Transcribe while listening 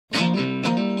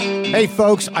Hey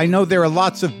folks, I know there are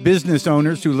lots of business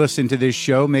owners who listen to this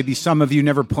show. Maybe some of you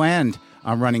never planned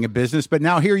on running a business, but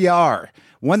now here you are.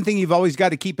 One thing you've always got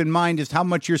to keep in mind is how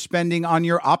much you're spending on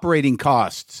your operating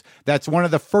costs. That's one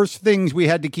of the first things we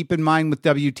had to keep in mind with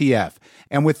WTF.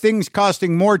 And with things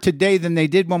costing more today than they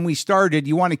did when we started,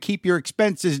 you want to keep your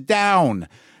expenses down.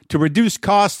 To reduce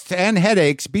costs and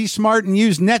headaches, be smart and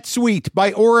use NetSuite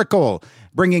by Oracle,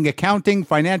 bringing accounting,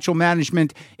 financial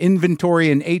management,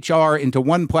 inventory, and HR into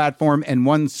one platform and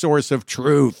one source of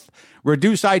truth.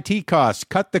 Reduce IT costs,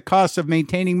 cut the costs of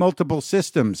maintaining multiple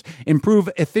systems, improve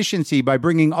efficiency by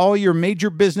bringing all your major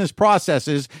business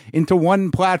processes into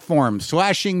one platform,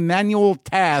 slashing manual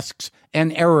tasks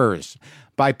and errors.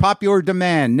 By popular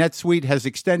demand, NetSuite has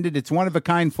extended its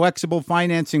one-of-a-kind flexible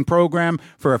financing program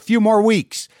for a few more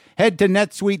weeks. Head to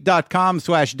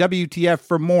netsuite.com/WTF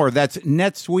for more. That's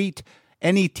NetSuite,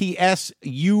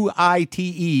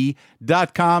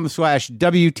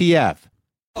 NetSuite.com/WTF.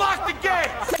 Lock the gate!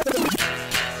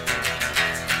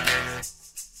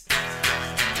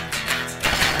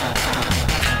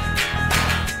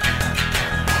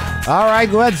 All right,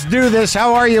 let's do this.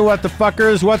 How are you, what the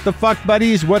fuckers, what the fuck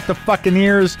buddies, what the fucking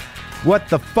ears, what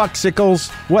the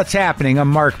fucksicles? What's happening? I'm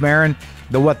Mark Maron.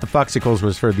 The What the Fucksicles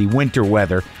was for the winter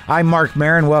weather. I'm Mark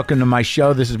Maron. Welcome to my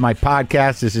show. This is my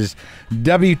podcast. This is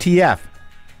WTF,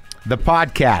 the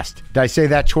podcast. Did I say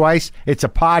that twice? It's a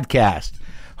podcast.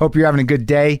 Hope you're having a good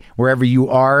day wherever you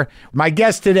are. My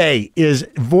guest today is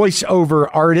voiceover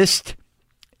artist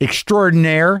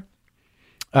extraordinaire,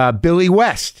 Billy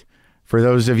West. For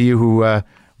those of you who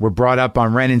were brought up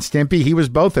on Ren and Stimpy, he was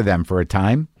both of them for a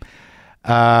time.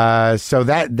 So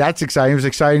that's exciting. It was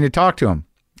exciting to talk to him.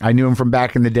 I knew him from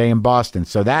back in the day in Boston.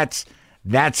 So that's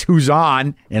who's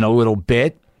on in a little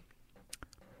bit.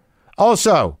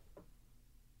 Also,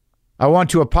 I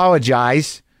want to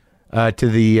apologize to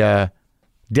the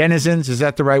denizens, is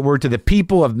that the right word? To the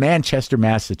people of Manchester,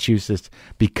 Massachusetts,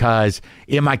 because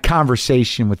in my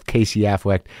conversation with Casey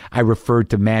Affleck, I referred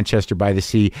to Manchester by the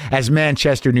Sea as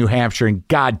Manchester, New Hampshire, and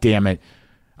God damn it,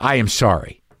 I am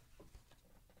sorry.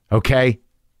 Okay?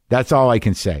 That's all I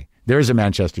can say. There is a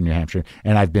Manchester, New Hampshire,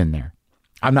 and I've been there.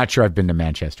 I'm not sure I've been to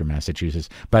Manchester, Massachusetts,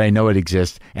 but I know it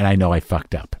exists, and I know I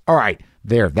fucked up. All right,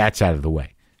 there, that's out of the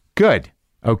way. Good.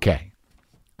 Okay.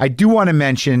 I do want to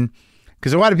mention,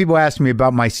 because a lot of people ask me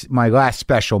about my last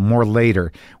special, More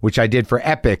Later, which I did for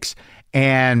Epics,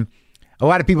 and a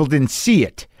lot of people didn't see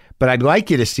it, but I'd like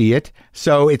you to see it,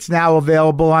 so it's now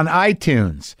available on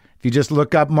iTunes. If you just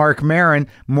look up Mark Maron,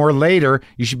 More Later,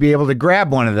 you should be able to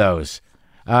grab one of those.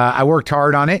 I worked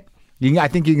hard on it. I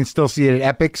think you can still see it at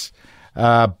Epics,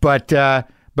 but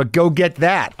go get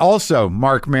that. Also,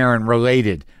 Mark Maron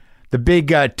related, the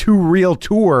big Too Real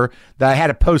tour that I had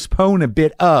to postpone a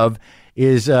bit of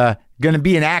is going to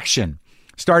be in action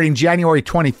starting January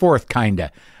 24th,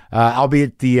 kinda. I'll be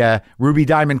at the Ruby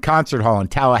Diamond Concert Hall in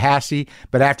Tallahassee,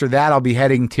 but after that, I'll be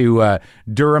heading to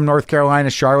Durham, North Carolina,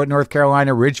 Charlotte, North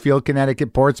Carolina, Ridgefield,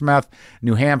 Connecticut, Portsmouth,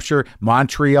 New Hampshire,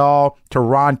 Montreal,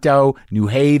 Toronto, New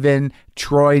Haven,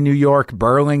 Troy, New York,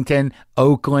 Burlington,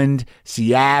 Oakland,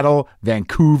 Seattle,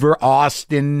 Vancouver,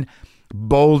 Austin,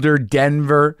 Boulder,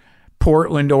 Denver,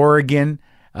 Portland, Oregon,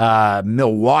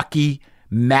 Milwaukee,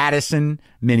 Madison,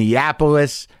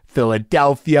 Minneapolis,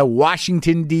 Philadelphia,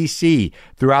 Washington, D.C.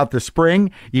 Throughout the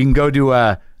spring. You can go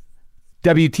to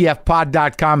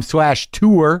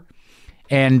WTFpod.com/tour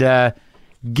and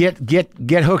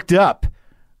get hooked up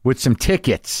with some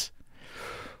tickets.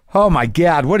 Oh, my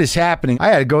God, what is happening? I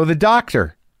had to go to the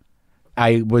doctor.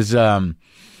 I was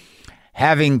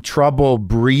having trouble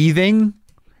breathing,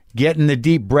 getting the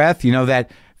deep breath, you know,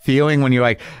 that feeling when you're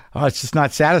like, oh, it's just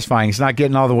not satisfying. It's not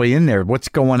getting all the way in there. What's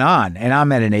going on? And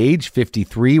I'm at an age,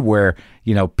 53, where,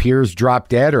 you know, peers drop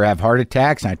dead or have heart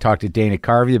attacks. And I talked to Dana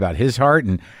Carvey about his heart.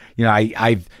 And, you know,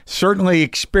 I've certainly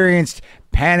experienced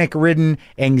panic-ridden,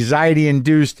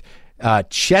 anxiety-induced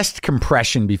chest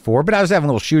compression before, but I was having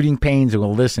little shooting pains, a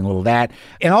little this and a little that.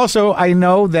 And also, I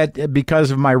know that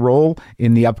because of my role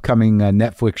in the upcoming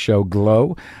Netflix show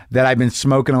Glow, that I've been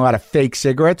smoking a lot of fake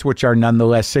cigarettes, which are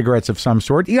nonetheless cigarettes of some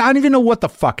sort. I don't even know what the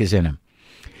fuck is in them.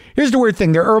 Here's the weird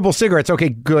thing. They're herbal cigarettes. Okay,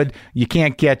 good. You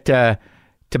can't get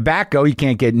tobacco. You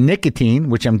can't get nicotine,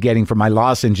 which I'm getting from my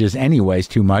lozenges anyways,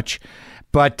 too much.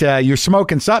 But you're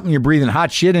smoking something, you're breathing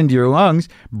hot shit into your lungs,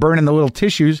 burning the little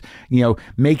tissues, you know,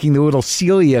 making the little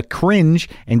cilia cringe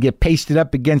and get pasted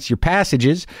up against your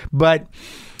passages. But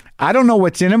I don't know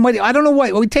what's in them. I don't know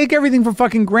why. We take everything for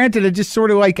fucking granted. It just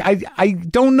sort of like, I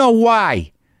don't know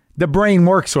why the brain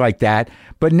works like that.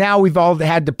 But now we've all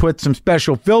had to put some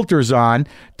special filters on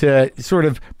to sort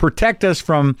of protect us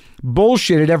from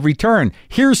bullshit at every turn.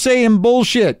 Hearsay and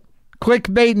bullshit.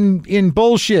 clickbait and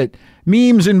bullshit,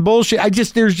 memes and bullshit.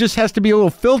 There's just has to be a little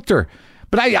filter.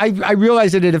 But I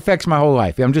realize that it affects my whole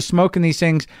life. I'm just smoking these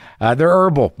things. They're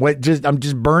herbal. I'm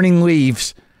just burning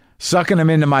leaves, sucking them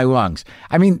into my lungs.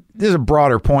 I mean, there's a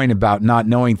broader point about not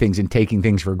knowing things and taking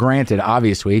things for granted,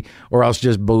 obviously, or else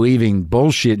just believing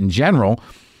bullshit in general.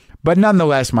 But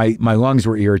nonetheless, my lungs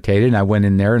were irritated, and I went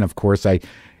in there, and of course, I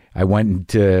went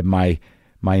into my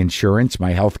insurance,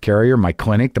 my health carrier, my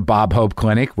clinic, the Bob Hope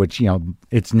Clinic, which,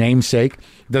 its namesake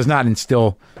does not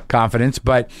instill confidence,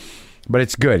 but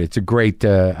it's good. It's a great,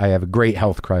 I have a great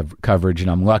health coverage,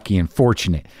 and I'm lucky and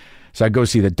fortunate. So I go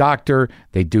see the doctor.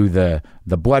 They do the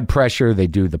blood pressure. They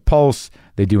do the pulse.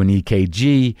 They do an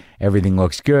EKG. Everything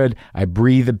looks good. I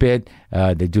breathe a bit.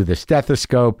 They do the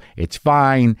stethoscope. It's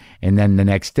fine. And then the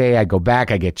next day I go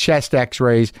back. I get chest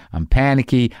x-rays. I'm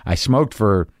panicky. I smoked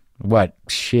for,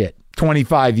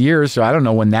 25 years. So I don't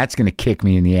know when that's going to kick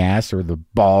me in the ass or the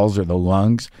balls or the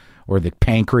lungs or the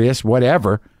pancreas,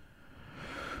 whatever.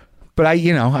 But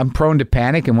I'm prone to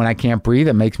panic, and when I can't breathe,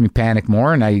 it makes me panic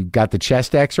more, and I got the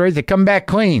chest x-rays. They come back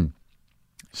clean.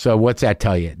 So what's that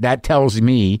tell you? That tells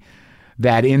me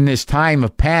that in this time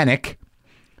of panic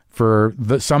for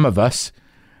some of us,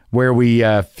 where we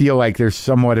feel like there's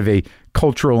somewhat of a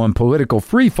cultural and political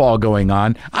free fall going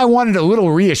on, I wanted a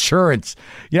little reassurance.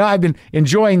 I've been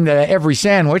enjoying the every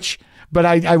sandwich, but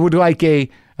I would like a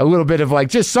little bit of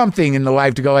just something in the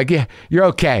life to go yeah, you're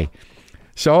okay.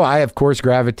 So I, of course,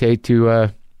 gravitate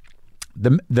to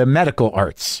the medical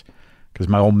arts because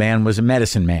my old man was a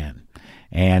medicine man.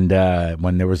 And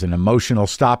when there was an emotional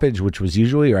stoppage, which was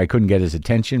usually, or I couldn't get his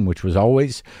attention, which was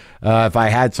always, if I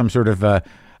had some sort of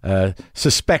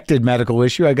suspected medical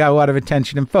issue, I got a lot of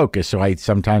attention and focus. So I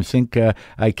sometimes think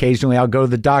occasionally I'll go to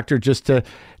the doctor just to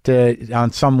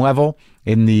on some level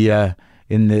in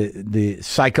the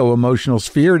psycho-emotional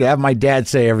sphere to have my dad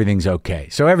say everything's okay.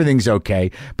 So everything's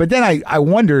okay. But then I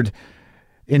wondered,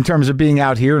 in terms of being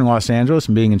out here in Los Angeles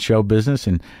and being in show business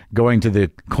and going to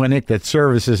the clinic that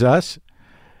services us,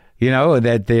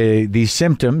 that these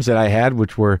symptoms that I had,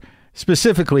 which were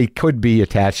specifically could be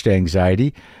attached to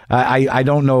anxiety. I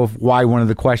don't know why one of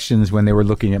the questions when they were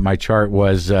looking at my chart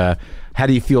was, how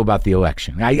do you feel about the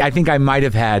election? I think I might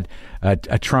have had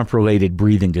a Trump-related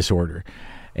breathing disorder.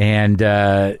 And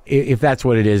if that's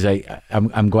what it is,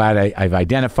 I'm glad I've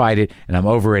identified it and I'm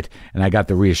over it and I got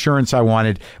the reassurance I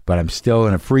wanted, but I'm still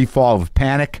in a free fall of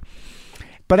panic.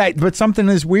 But something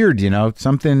is weird,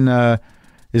 something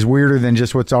is weirder than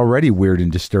just what's already weird and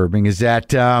disturbing is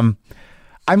that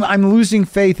I'm losing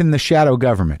faith in the shadow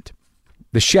government.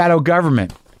 The shadow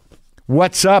government.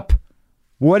 What's up?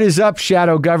 What is up,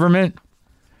 shadow government?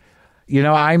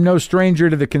 I'm no stranger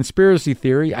to the conspiracy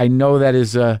theory. I know that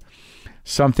is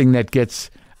something that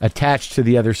gets attached to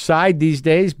the other side these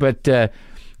days, but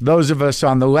those of us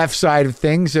on the left side of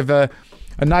things have a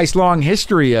nice long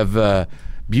history of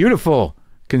beautiful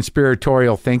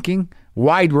conspiratorial thinking,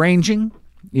 wide-ranging.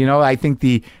 I think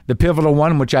the pivotal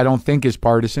one, which I don't think is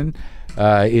partisan,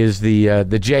 is the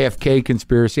JFK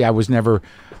conspiracy. I was never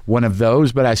one of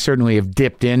those, but I certainly have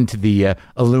dipped into the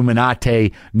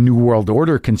Illuminati New World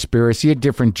Order conspiracy at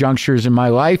different junctures in my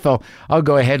life. I'll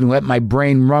go ahead and let my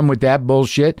brain run with that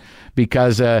bullshit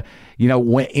because,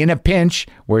 when in a pinch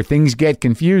where things get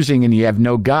confusing and you have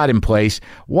no God in place,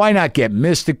 why not get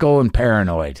mystical and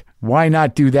paranoid? Why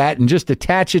not do that and just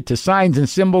attach it to signs and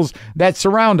symbols that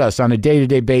surround us on a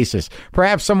day-to-day basis?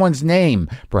 Perhaps someone's name,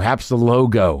 perhaps the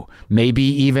logo, maybe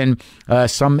even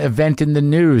some event in the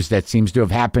news that seems to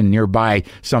have happened nearby,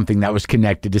 something that was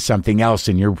connected to something else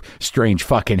in your strange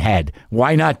fucking head.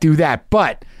 Why not do that?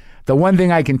 But the one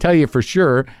thing I can tell you for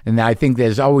sure, and that I think that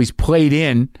has always played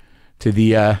in to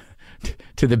the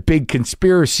big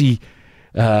conspiracy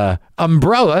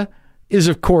umbrella, is,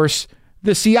 of course,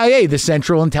 the CIA, the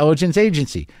Central Intelligence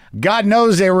Agency. God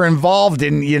knows they were involved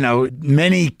in,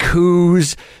 many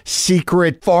coups,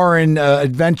 secret foreign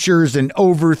adventures and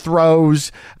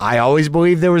overthrows. I always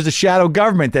believed there was a shadow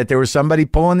government, that there was somebody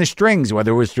pulling the strings,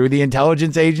 whether it was through the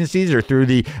intelligence agencies or through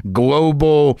the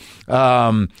global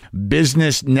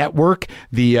business network,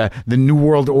 the New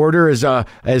World Order,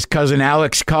 as Cousin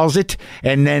Alex calls it.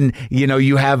 And then,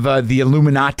 you have the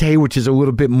Illuminati, which is a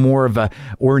little bit more of a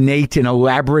ornate and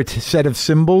elaborate set of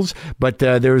symbols, but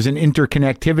there was an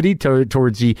interconnectivity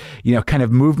towards the, kind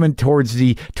of movement towards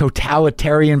the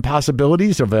totalitarian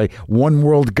possibilities of a one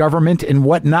world government and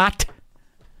whatnot.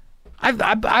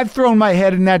 I've thrown my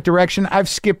head in that direction. I've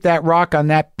skipped that rock on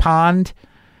that pond.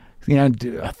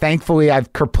 Thankfully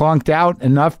I've kerplunked out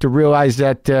enough to realize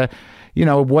that,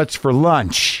 what's for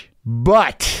lunch.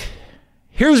 But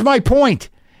here's my point,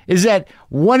 is that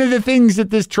one of the things that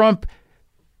this Trump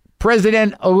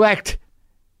president-elect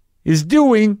is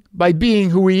doing by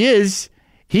being who he is.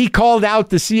 He called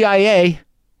out the CIA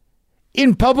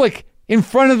in public, in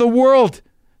front of the world.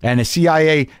 And the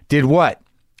CIA did what?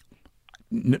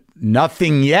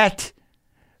 Nothing yet.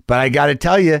 But I got to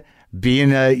tell you,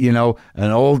 being an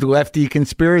old lefty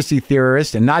conspiracy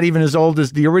theorist, and not even as old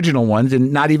as the original ones,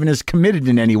 and not even as committed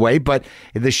in any way, but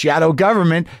the shadow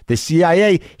government, the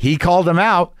CIA, he called them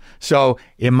out. So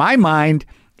in my mind,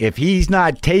 if he's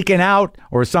not taken out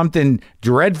or something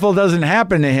dreadful doesn't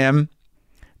happen to him,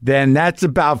 then that's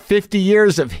about 50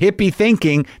 years of hippie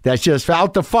thinking that's just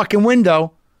out the fucking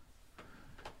window.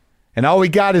 And all we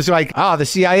got is like, the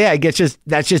CIA, I guess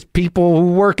that's just people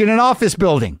who work in an office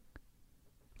building.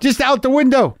 Just out the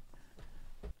window.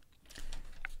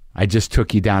 I just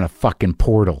took you down a fucking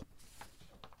portal.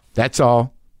 That's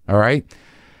all. All right?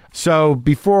 So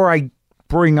before I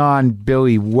bring on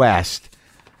Billy West,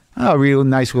 a real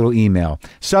nice little email.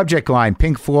 Subject line,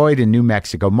 Pink Floyd in New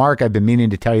Mexico. Mark, I've been meaning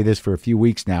to tell you this for a few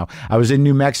weeks now. I was in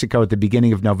New Mexico at the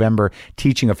beginning of November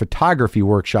teaching a photography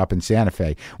workshop in Santa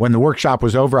Fe. When the workshop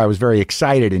was over, I was very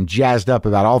excited and jazzed up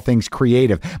about all things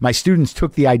creative. My students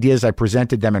took the ideas I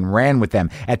presented them and ran with them.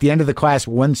 At the end of the class,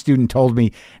 one student told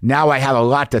me, "Now I have a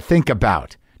lot to think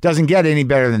about." Doesn't get any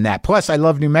better than that. Plus, I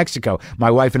love New Mexico.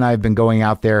 My wife and I have been going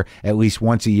out there at least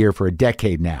once a year for a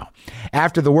decade now.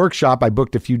 After the workshop, I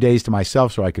booked a few days to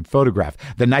myself so I could photograph.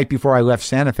 The night before I left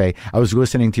Santa Fe, I was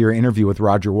listening to your interview with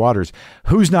Roger Waters.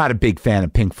 Who's not a big fan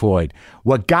of Pink Floyd?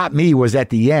 What got me was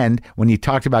at the end when you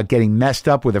talked about getting messed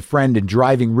up with a friend and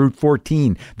driving Route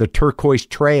 14, the turquoise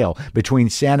trail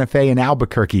between Santa Fe and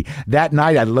Albuquerque. That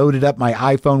night, I loaded up my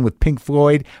iPhone with Pink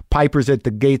Floyd, Pipers at the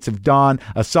Gates of Dawn,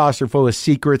 A Saucer Full of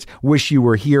Secrets, Wish You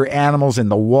Were Here, Animals, and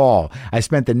The Wall. I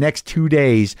spent the next 2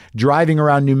 days driving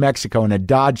around New Mexico in a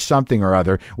Dodge something or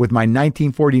other with my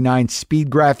 1949 speed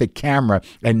graphic camera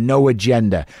and no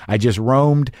agenda. I just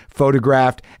roamed,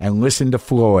 photographed, and listened to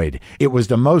Floyd. It was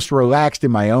the most relaxed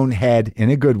in my own head, in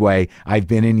a good way, I've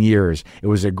been in years. It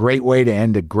was a great way to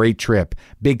end a great trip.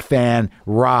 Big fan,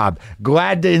 Rob.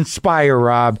 Glad to inspire,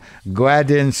 Rob. Glad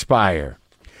to inspire.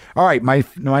 All right,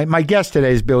 my guest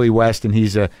today is Billy West, and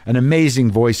he's an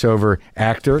amazing voiceover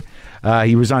actor.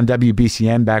 He was on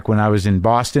WBCN back when I was in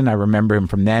Boston. I remember him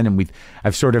from then, and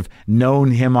I've sort of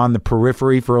known him on the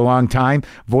periphery for a long time.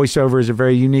 Voiceover is a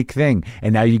very unique thing,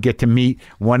 and now you get to meet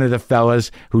one of the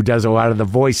fellas who does a lot of the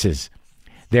voices.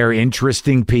 They're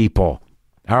interesting people.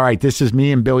 All right, this is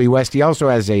me and Billy West. He also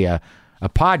has a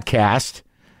podcast.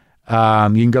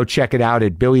 You can go check it out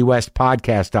at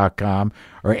billywestpodcast.com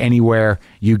or anywhere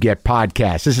you get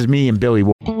podcasts. This is me and Billy.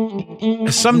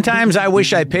 Sometimes I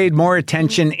wish I paid more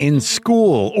attention in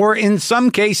school, or in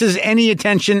some cases, any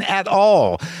attention at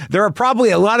all. There are probably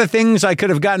a lot of things I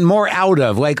could have gotten more out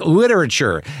of, like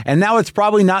literature, and now it's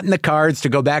probably not in the cards to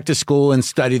go back to school and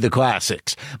study the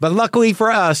classics. But luckily for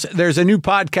us, there's a new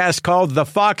podcast called The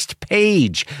Foxed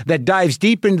Page that dives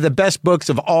deep into the best books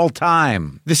of all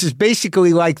time. This is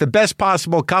basically like the best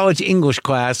possible college English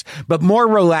class, but more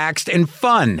relaxed and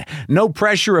fun. No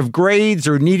pressure of grades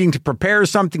or needing to prepare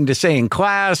something to say in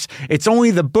class. It's only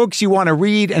the books you want to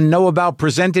read and know about,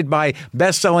 presented by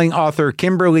best-selling author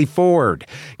Kimberly Ford.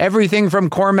 Everything from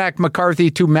Cormac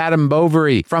McCarthy to Madame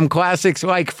Bovary, from classics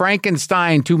like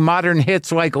Frankenstein to modern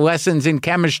hits like Lessons in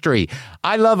Chemistry.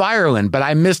 I love Ireland, but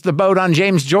I missed the boat on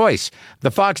James Joyce.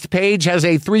 The Foxed Page has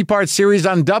a 3-part series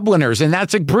on Dubliners, and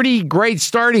that's a pretty great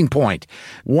starting point.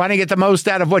 Want to get the most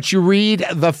out of what you read?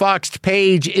 The Foxed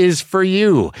Page is for you.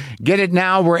 Get it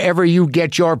now wherever you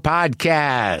get your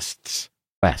podcasts.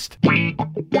 West. This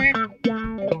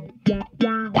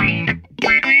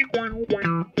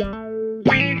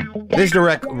is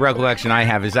the recollection I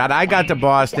have, is that I got to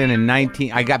Boston in I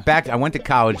went to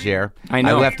college there. I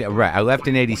know. I left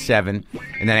in 87,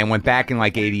 and then I went back in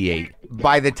like 88.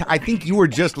 By the time, I think you were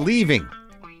just leaving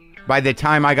by the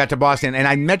time I got to Boston, and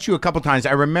I met you a couple times.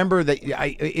 I remember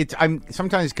that I'm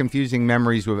sometimes confusing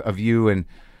memories of you and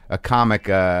a comic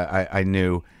I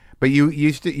knew, but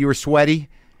you were sweaty,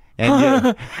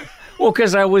 and well,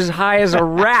 because I was high as a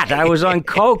rat. I was on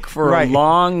coke for a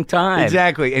long time.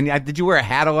 Exactly. And did you wear a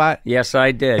hat a lot? Yes,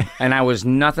 I did, and I was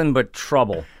nothing but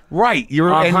trouble. Right, you were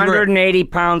 180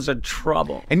 pounds of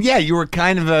trouble. And yeah, you were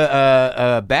kind of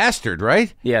a bastard,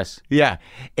 right? Yes. Yeah,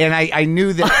 and I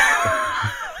knew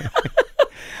that.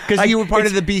 Because you were part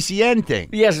of the BCN thing.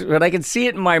 Yes, but I can see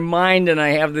it in my mind, and I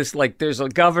have this, like, there's a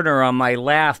governor on my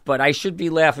laugh, but I should be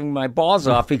laughing my balls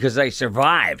off because I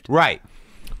survived. Right.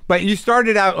 But you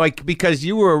started out, like, because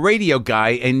you were a radio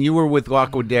guy, and you were with La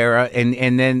Codera,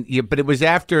 and then, but it was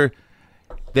after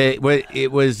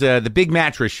It was the Big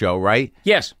Mattress Show, right?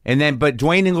 Yes. But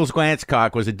Dwayne Ingalls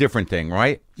Glasscock was a different thing,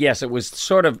 right? Yes, it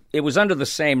was under the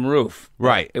same roof.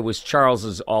 Right. It was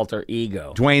Charles's alter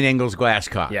ego. Dwayne Ingalls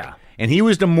Glasscock. Yeah. And he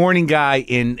was the morning guy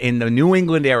in the New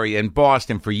England area in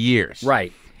Boston for years.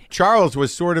 Right. Charles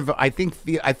was sort of, I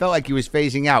felt like he was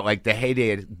phasing out, like the heyday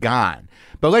had gone.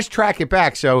 But let's track it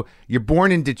back. So you're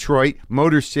born in Detroit,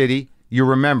 Motor City. You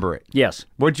remember it. Yes.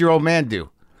 What'd your old man do?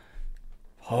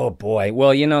 Oh, boy.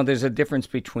 Well, there's a difference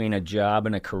between a job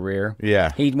and a career.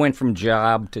 Yeah. He went from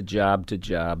job to job to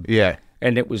job. Yeah.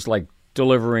 And it was like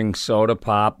delivering soda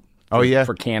pop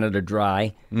for Canada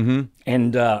Dry. Mm-hmm.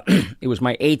 And it was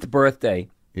my 8th birthday.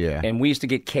 Yeah. And we used to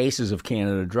get cases of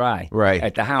Canada Dry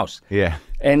at the house. Yeah.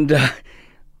 And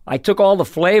I took all the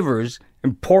flavors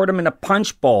and poured them in a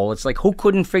punch bowl. It's like, who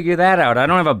couldn't figure that out? I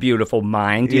don't have a beautiful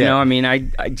mind, you know? I mean,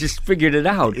 I just figured it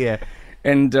out. Yeah.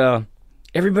 And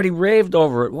everybody raved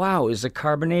over it. Wow, it's a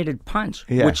carbonated punch,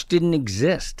 which didn't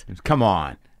exist. Come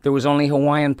on. There was only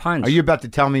Hawaiian punch. Are you about to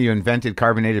tell me you invented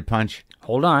carbonated punch?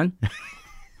 Hold on.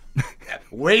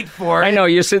 Wait for it. I know,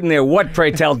 you're sitting there. What,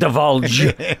 pray tell,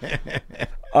 divulge?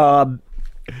 No,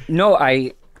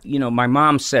 my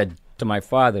mom said to my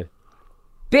father,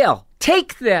 Bill,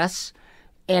 take this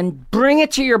and bring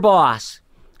it to your boss.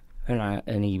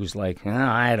 And he was like,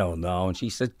 I don't know. And she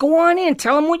said, go on in,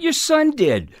 tell him what your son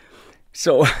did.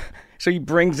 So he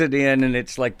brings it in, and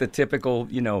it's like the typical,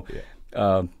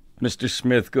 Mr.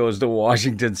 Smith goes to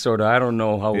Washington sort of, I don't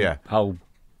know how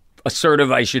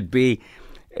assertive I should be.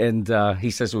 And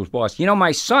he says to his boss,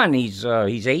 my son, he's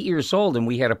 8 years old, and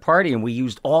we had a party, and we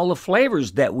used all the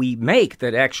flavors that we make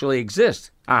that actually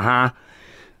exist. Uh-huh.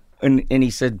 And he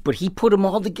said, but he put them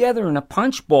all together in a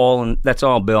punch bowl, and that's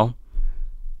all, Bill.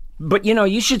 But,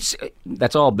 you should say,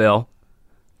 that's all, Bill.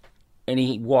 And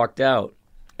he walked out.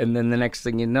 And then the next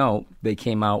thing you know, they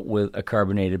came out with a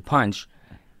carbonated punch.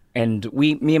 And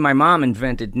me and my mom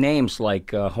invented names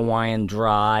like Hawaiian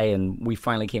Dry, and we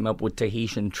finally came up with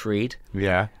Tahitian Treat.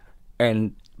 Yeah.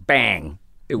 And bang,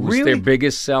 it was Really? their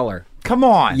biggest seller. Come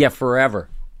on. Yeah, forever.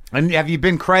 And have you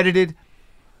been credited?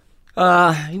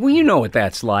 Well, you know what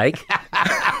that's like.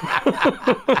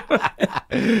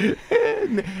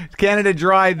 Canada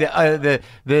Dry,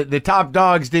 the top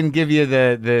dogs didn't give you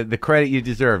the credit you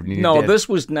deserved. No, this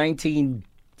was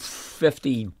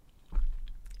 1950.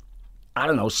 I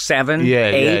don't know, 7,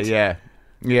 8. Yeah.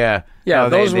 Yeah, Oh,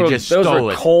 those they were just those stole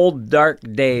were it. cold, dark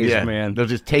days, Yeah, man. They'll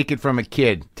just take it from a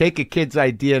kid. Take a kid's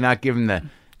idea, not give him the.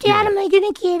 Dad, am I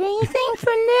going to get anything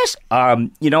from this?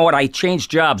 You know what? I changed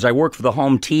jobs. I work for the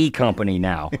home tea company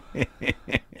now.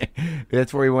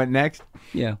 That's where he went next.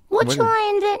 Yeah. What shall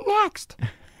I invent next?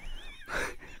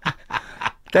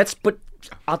 But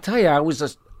I'll tell you, I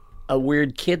was a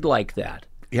weird kid like that.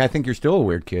 Yeah, I think you're still a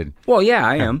weird kid. Well, yeah,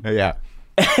 I am. Yeah.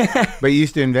 But you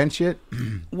used to invent shit?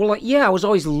 Well, yeah, I was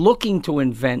always looking to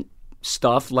invent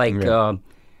stuff like, I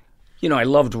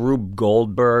loved Rube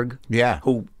Goldberg. Yeah.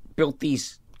 Who built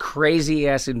these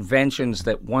crazy-ass inventions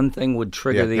that one thing would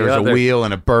trigger the there's other. a wheel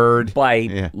and a bird.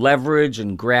 By leverage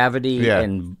and gravity Yeah.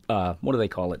 and, what do they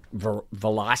call it?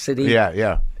 Velocity?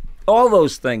 Yeah. All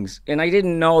those things. And I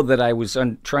didn't know that I was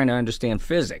trying to understand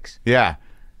physics. Yeah.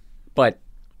 But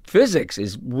physics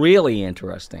is really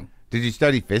interesting. Did you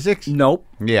study physics? Nope.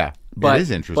 Yeah. But, it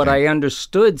is interesting. But I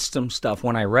understood some stuff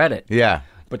when I read it. Yeah.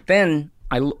 But then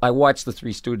I watched the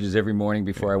Three Stooges every morning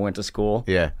before I went to school.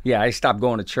 Yeah. Yeah, I stopped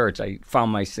going to church. I found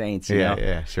my saints, you know?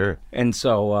 Yeah, sure. And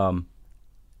so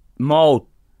Mo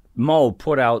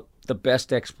put out the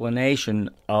best explanation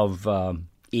of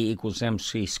E equals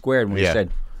MC squared when he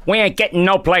said, we ain't getting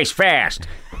no place fast.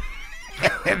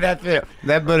 That's it.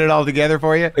 That put it all together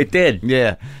for you? It did.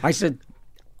 Yeah. I said,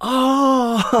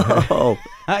 oh.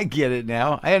 I get it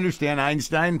now. I understand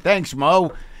Einstein. Thanks,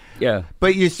 Mo. Yeah.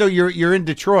 But you're in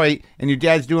Detroit, and your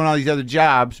dad's doing all these other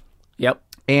jobs, Yep.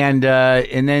 and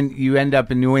then you end up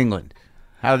in New England.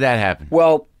 How did that happen?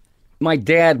 Well, my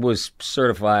dad was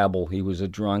certifiable. He was a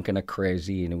drunk and a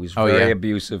crazy, and he was very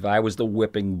abusive. I was the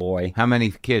whipping boy. How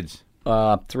many kids?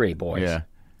 3 boys. Yeah.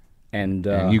 And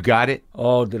you got it?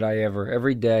 oh, did I ever?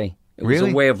 Every day. It was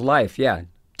Really? a way of life, yeah.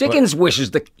 Dickens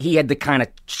wishes that he had the kind of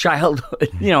childhood,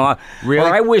 Really?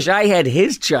 Or I wish I had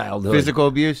his childhood. Physical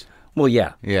abuse? Well,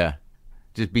 yeah. Yeah.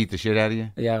 Just beat the shit out of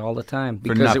you? Yeah, all the time.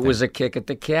 Because nothing. it was a kick at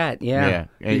the cat, yeah. Yeah.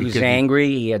 And He was because he- angry.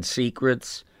 He had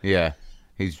secrets, Yeah.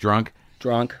 He's drunk?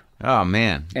 drunk. Oh,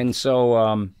 man. And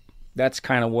so that's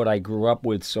kind of what I grew up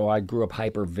with. So I grew up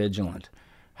hyper-vigilant.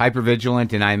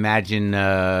 Hypervigilant, and I imagine,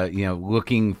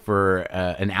 looking for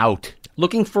an out.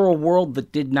 Looking for a world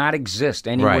that did not exist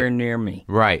anywhere Right. near me.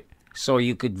 Right. So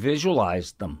you could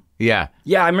visualize them. Yeah.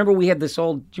 Yeah, I remember we had this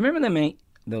old... Do you remember them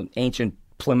the ancient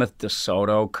Plymouth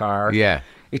DeSoto car. Yeah.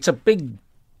 It's a big,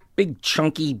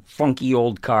 chunky, funky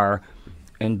old car.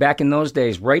 And back in those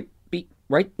days, right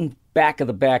in back of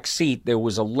the back seat, there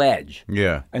was a ledge.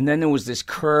 Yeah. And then there was this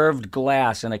curved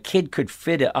glass, and a kid could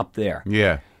fit it up there.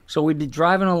 Yeah. So we'd be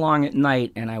driving along at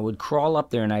night, and I would crawl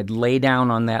up there, and I'd lay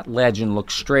down on that ledge and look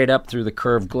straight up through the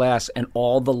curved glass, and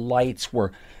all the lights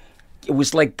were... It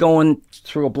was like going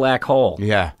through a black hole.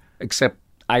 Yeah. Except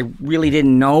I really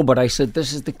didn't know, but I said,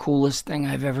 this is the coolest thing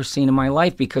I've ever seen in my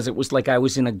life, because it was like I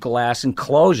was in a glass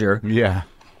enclosure. Yeah.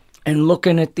 And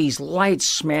looking at these lights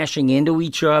smashing into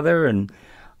each other, and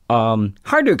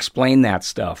hard to explain that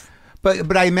stuff.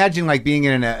 But I imagine like being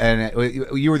in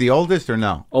you were the oldest or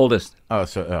no? Oldest. Oh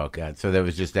God! So there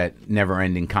was just that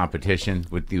never-ending competition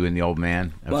with you and the old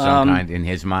man of some kind in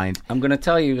his mind. I'm going to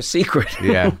tell you a secret.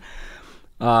 Yeah.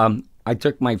 I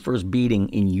took my first beating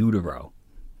in utero.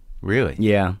 Really?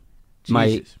 Yeah.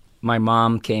 Jesus. My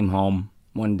mom came home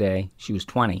one day. She was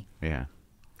 20. Yeah.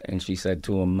 And she said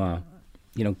to him,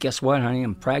 guess what, honey?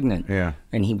 I'm pregnant. Yeah.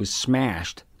 And he was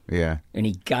smashed. Yeah. And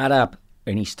he got up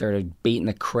and he started beating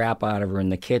the crap out of her in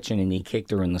the kitchen, and he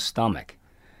kicked her in the stomach.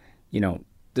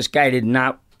 This guy did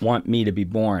not want me to be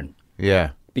born. Yeah.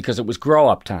 Because it was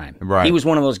grow-up time. Right. He was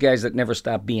one of those guys that never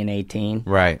stopped being 18.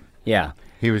 Right. Yeah.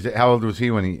 He was. How old was he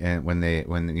when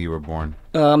you were born?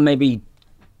 Maybe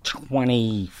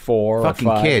 24 Fucking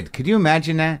or 5. kid. Could you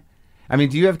imagine that? I mean,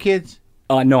 do you have kids?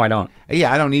 No, I don't.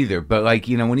 Yeah, I don't either. But like,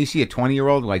 when you see a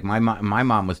 20-year-old, like my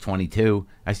mom was 22.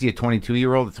 I see a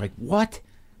 22-year-old. It's like, what?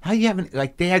 How you haven't,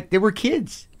 like, they were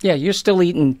kids. Yeah, you're still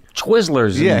eating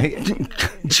Twizzlers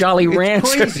and Jolly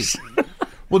Ranchers. Crazy.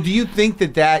 Well, do you think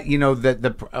that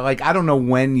I don't know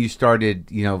when you started,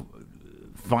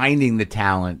 finding the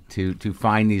talent to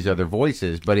find these other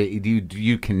voices, but do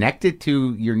you connect it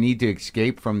to your need to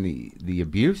escape from the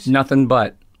abuse? Nothing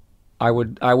but. I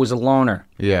was a loner.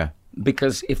 Yeah.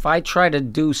 Because if I try to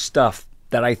do stuff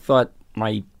that I thought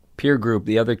my peer group,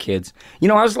 the other kids, I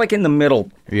was like in the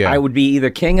middle. Yeah. I would be either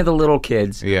king of the little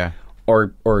kids, yeah,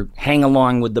 or hang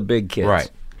along with the big kids. Right.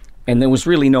 And there was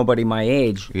really nobody my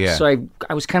age. Yeah. So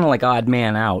I was kind of like odd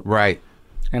man out. Right.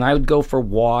 And I would go for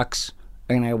walks,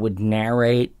 and I would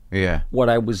narrate what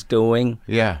I was doing.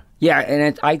 Yeah. Yeah,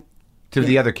 and to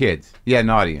the other kids. Yeah, an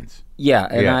audience. Yeah,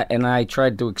 and I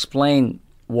tried to explain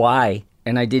why,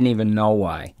 and I didn't even know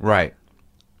why. Right.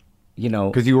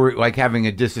 Because you were like having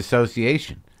a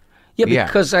disassociation. Yeah,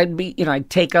 because I'd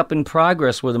take up in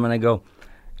progress with them, and I go,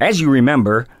 as you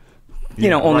remember,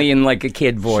 only in like a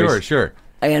kid voice. Sure.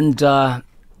 And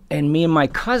me and my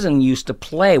cousin used to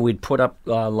play. We'd put up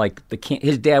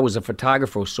his dad was a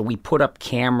photographer, so we put up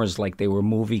cameras like they were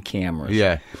movie cameras.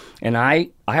 Yeah. And I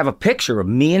have a picture of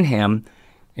me and him,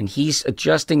 and he's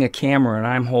adjusting a camera, and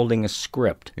I'm holding a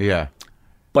script. Yeah.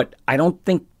 But I don't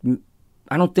think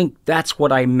that's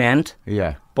what I meant.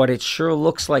 Yeah. But it sure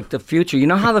looks like the future. You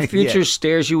know how the future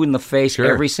stares you in the face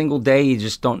every single day? You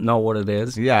just don't know what it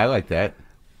is. Yeah, I like that.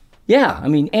 Yeah, I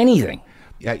mean, anything.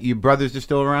 Yeah, your brothers are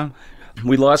still around?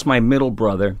 We lost my middle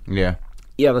brother. Yeah.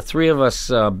 Yeah, the three of us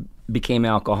became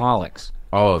alcoholics.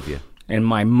 All of you. And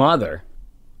my mother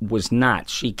was not.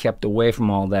 She kept away from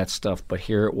all that stuff, but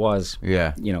here it was.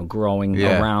 Yeah. Growing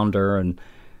around her, and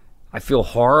I feel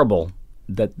horrible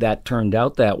that turned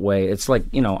out that way. It's like,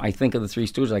 I think of the Three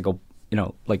Stooges, I go,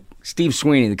 like Steve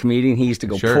Sweeney, the comedian, he used to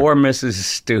go, poor Mrs.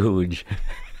 Stooge.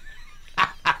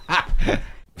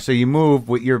 So you moved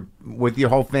with your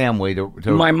whole family to...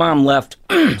 My mom left,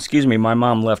 my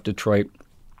mom left Detroit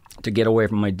to get away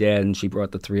from my dad, and she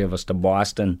brought the three of us to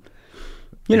Boston.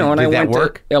 And I went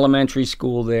to elementary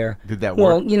school there. Did that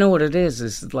work? Well, you know what it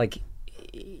is like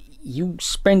you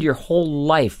spend your whole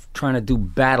life trying to do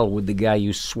battle with the guy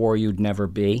you swore you'd never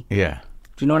be. Yeah.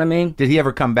 Do you know what I mean? Did he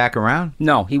ever come back around?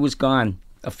 No, he was gone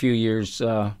a few years.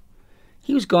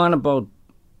 He was gone about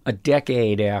a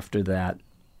decade after that.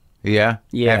 Yeah?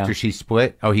 Yeah. After she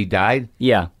split? Oh, he died?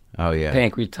 Yeah. Oh, yeah.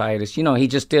 Pancreatitis. He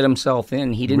just did himself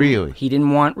in. He didn't Really? He didn't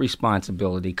want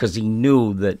responsibility because he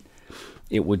knew that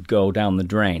it would go down the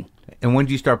drain. And when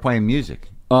did you start playing music?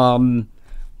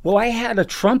 Well, I had a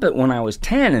trumpet when I was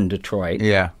 10 in Detroit.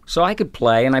 Yeah. So I could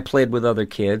play, and I played with other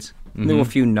kids. Knew a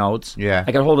few notes. Yeah.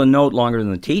 I could hold a note longer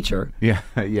than the teacher. Yeah,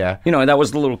 yeah. That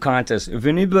was the little contest. If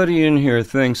anybody in here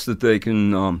thinks that they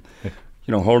can,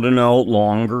 hold a note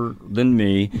longer than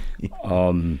me,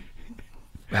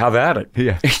 have at it.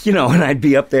 Yeah. And I'd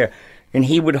be up there, and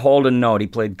he would hold a note. He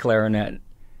played clarinet,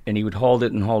 and he would hold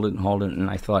it and hold it and hold it, and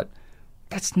I thought,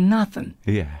 that's nothing.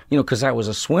 Yeah. Because I was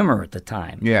a swimmer at the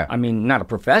time. Yeah. I mean, not a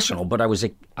professional, but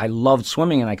I loved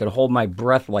swimming, and I could hold my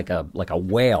breath like a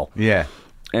whale. Yeah.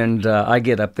 And I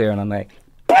get up there, and I'm like,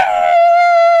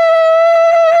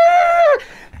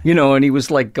 You know, and he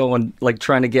was like going, like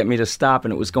trying to get me to stop,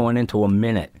 and it was going into a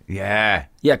minute. Yeah.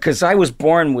 Yeah, because I was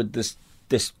born with this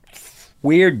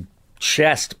weird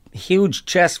chest, huge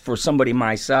chest for somebody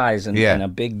my size, and, Yeah. and a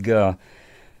big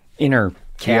inner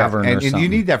cavern and, or and something. you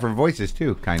need that for voices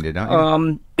too, kind of,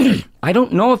 don't you? I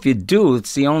don't know if you do.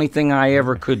 It's the only thing I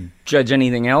ever could judge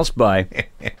anything else by.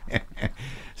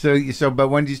 But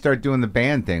when did you start doing the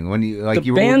band thing? When you like The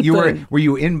you band you thing- were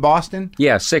you in Boston?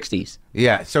 Yeah, 60s.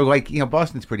 Yeah. So like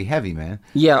Boston's pretty heavy, man.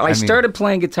 Yeah, I mean- started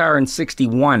playing guitar in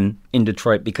 61 in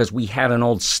Detroit because we had an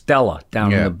old Stella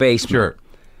down in the basement. Sure.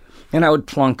 And I would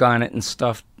plunk on it and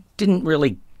stuff. Didn't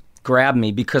really grab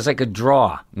me because I could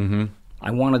draw. Mm-hmm. I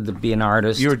wanted to be an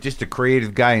artist. You were just a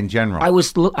creative guy in general. I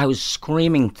was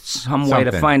screaming some way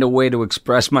to Something. find a way to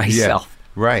express yeah. myself.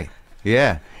 Right.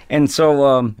 Yeah. And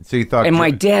so So you thought and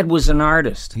my dad was an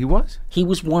artist. he was? He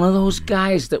was one of those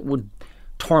guys that would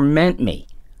torment me.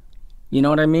 You know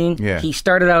what I mean? Yeah. He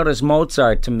started out as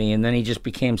Mozart to me, and then he just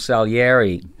became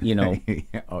Salieri, Oh,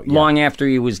 yeah. long after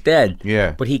he was dead.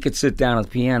 Yeah. But he could sit down at the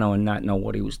piano and not know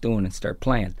what he was doing and start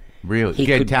playing. Really? He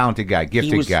Good, could- talented guy,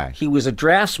 gifted guy. He was a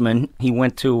draftsman. He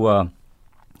went to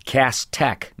Cass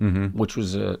Tech, Mm-hmm. which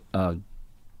was a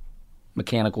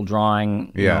mechanical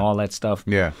drawing, Yeah. all that stuff.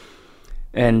 Yeah.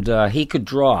 And he could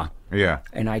draw. Yeah.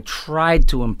 And I tried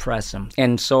to impress him.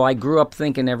 And so I grew up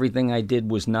thinking everything I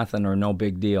did was nothing or no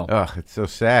big deal. Ugh, it's so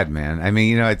sad, man. I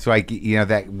mean, it's like,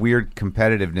 that weird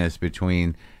competitiveness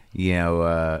between,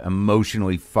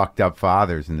 emotionally fucked up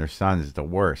fathers and their sons is the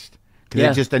worst. Because Yeah.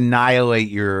 they just annihilate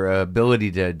your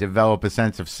ability to develop a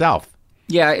sense of self.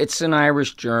 Yeah, it's an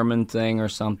Irish-German thing or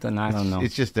something. I don't know.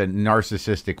 It's just a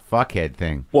narcissistic fuckhead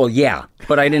thing. Well, yeah,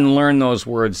 but I didn't learn those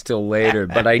words till later.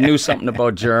 But I knew something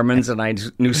about Germans and I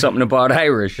knew something about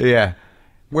Irish. Yeah.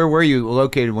 Where were you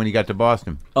located when you got to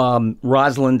Boston?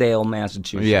 Roslindale,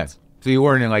 Massachusetts. Yeah. So you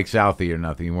weren't in like Southie or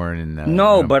nothing. You weren't in.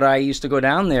 No, but I used to go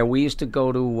down there. We used to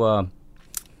go to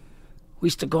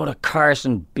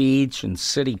Carson Beach and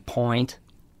City Point.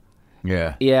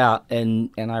 Yeah. Yeah, and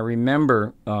I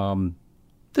remember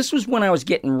this was when I was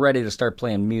getting ready to start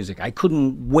playing music. I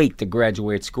couldn't wait to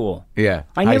graduate school. Yeah.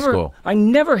 I High never, school. I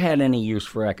never had any use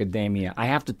for academia. I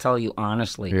have to tell you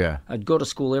honestly. Yeah. I'd go to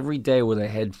school every day with a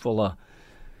head full of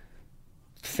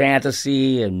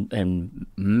fantasy and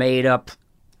made up,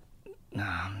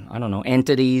 I don't know,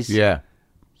 entities. Yeah.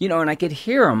 And I could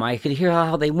hear them. I could hear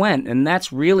how they went, and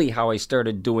that's really how I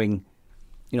started doing,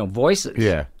 voices.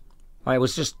 Yeah.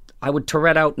 I would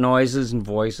Tourette out noises and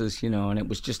voices, and it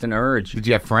was just an urge. Did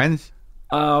you have friends?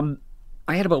 I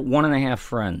had about 1.5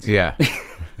 friends. Yeah.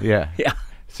 Yeah. Yeah.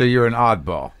 So you're an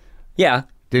oddball. Yeah.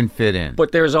 Didn't fit in.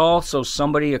 But there's also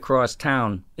somebody across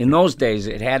town. In those days,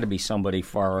 it had to be somebody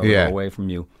far Yeah. away from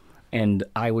you. And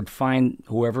I would find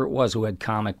whoever it was who had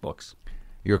comic books.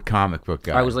 You're a comic book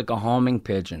guy. I was like a homing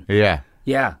pigeon. Yeah.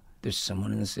 Yeah, there's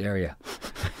someone in this area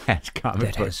That's comic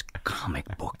that book. has comic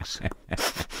books.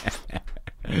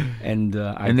 And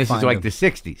And this is like the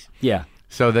 60s. Yeah,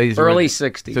 So these early were,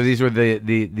 60s. So these were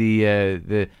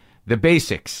the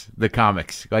basics, the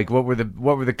comics. Like what were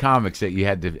the comics that you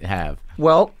had to have?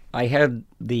 Well, I had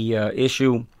the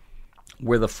issue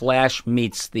where the Flash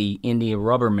meets the India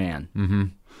Rubber Man. Mm-hmm.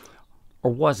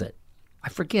 Or was it? I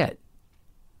forget.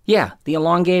 Yeah, the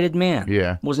elongated man.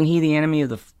 Yeah. Wasn't he the enemy of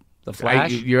the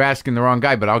Flash? You're asking the wrong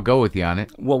guy, but I'll go with you on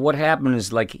it. Well, what happened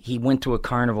is like he went to a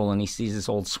carnival and he sees this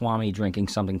old Swami drinking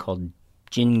something called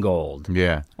gin gold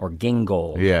Yeah. or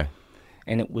gingold. Yeah.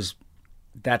 And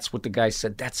that's what the guy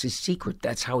said. That's his secret.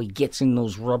 That's how he gets in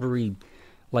those rubbery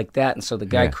like that. And so the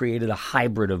guy Yeah. created a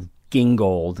hybrid of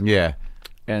gingold. Yeah.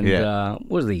 And Yeah.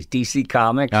 what are these, DC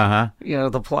Comics? Uh-huh.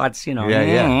 The plots, Yeah.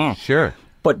 Yeah. Sure.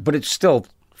 But it's still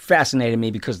fascinated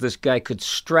me because this guy could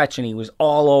stretch and he was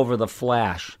all over the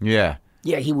Flash. Yeah.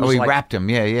 Yeah, he was Oh, he like, wrapped him.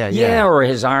 Yeah. Yeah. yeah, Yeah. or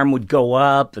his arm would go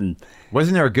up and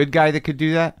Wasn't there a good guy that could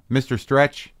do that? Mr.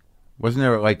 Stretch? Wasn't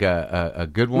there like a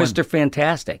good one? Mr.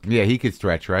 Fantastic. Yeah, he could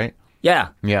stretch, right? Yeah,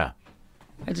 Yeah.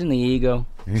 imagine the ego.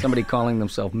 Somebody calling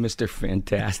themselves Mr.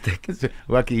 Fantastic.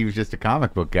 Lucky he was just a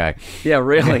comic book guy. Yeah,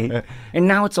 really. And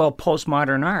now it's all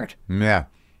postmodern art. Yeah.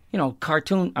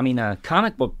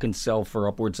 Comic book can sell for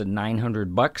upwards of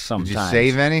 $900 sometimes. Did you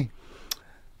save any?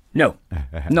 No.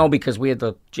 No, because we had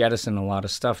to jettison a lot of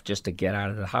stuff just to get out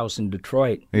of the house in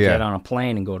Detroit, Yeah. get on a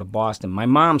plane and go to Boston. My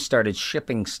mom started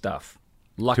shipping stuff,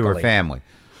 To luckily. her family.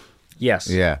 Yes.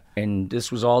 Yeah. And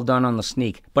this was all done on the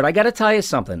sneak. But I got to tell you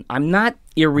something. I'm not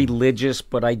irreligious,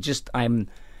 but I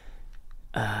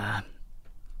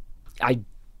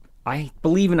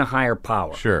believe in a higher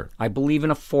power. Sure. I believe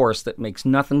in a force that makes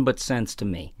nothing but sense to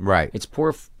me. Right. It's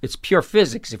pure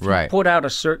physics. If you Right. put out a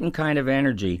certain kind of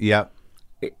energy, Yep.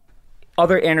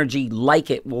 other energy like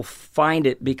it will find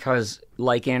it because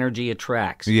like energy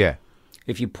attracts. Yeah.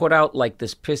 If you put out like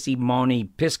this pissy, moany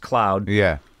piss cloud,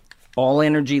 Yeah. all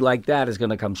energy like that is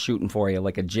going to come shooting for you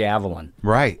like a javelin.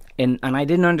 Right. And I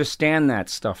didn't understand that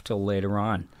stuff till later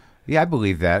on. Yeah, I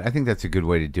believe that. I think that's a good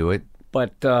way to do it.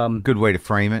 But Good way to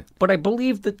frame it. I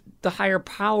believe that the higher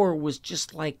power was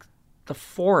just like the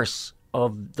force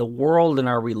of the world and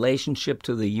our relationship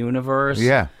to the universe.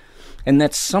 Yeah. And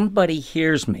that somebody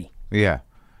hears me. Yeah.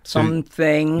 Some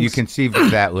things. You conceived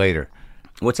of that later.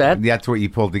 What's that? That's what you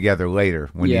pulled together later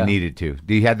when you Yeah. needed to.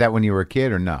 Do you have that when you were a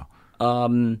kid or no?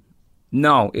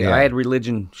 No, Yeah. I had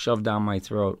religion shoved down my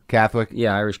throat. Catholic?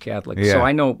 Yeah, Irish Catholic. Yeah.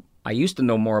 So I used to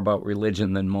know more about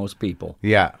religion than most people.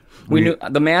 Yeah. We knew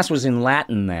the mass was in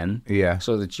Latin then. Yeah.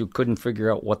 So that you couldn't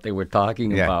figure out what they were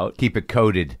talking Yeah. about. Keep it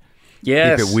coded.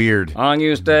 Yes. Keep it weird.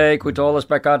 Agnus Dei, qui tollis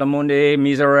peccata mundi,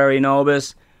 miserere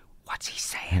nobis. What's he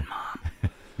saying,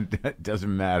 Mom? It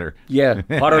doesn't matter. Yeah.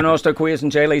 Pater noster qui es in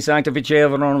caeli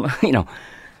sanctificeverum. You know,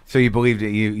 So you believed that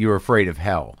you were afraid of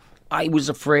hell. I was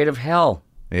afraid of hell.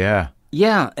 Yeah.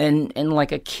 Yeah, and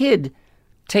like a kid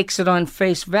takes it on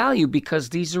face value because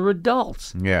these are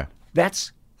adults. Yeah.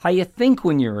 That's how you think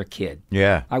when you're a kid.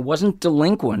 Yeah. I wasn't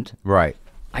delinquent. Right.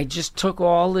 I just took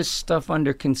all this stuff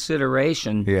under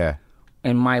consideration, Yeah.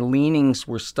 and my leanings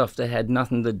were stuff that had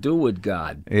nothing to do with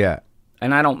God. Yeah.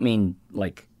 And I don't mean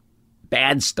like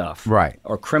bad stuff, Right.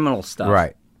 or criminal stuff.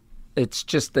 Right. It's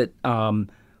just that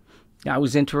I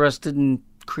was interested in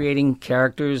creating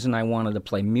characters, and I wanted to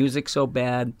play music so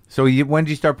bad. So when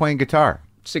did you start playing guitar?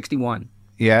 61.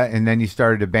 Yeah, and then you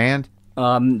started a band?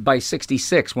 By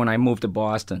 66, when I moved to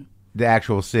Boston. The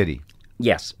actual city.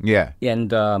 Yes. Yeah.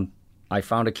 And I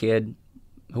found a kid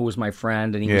who was my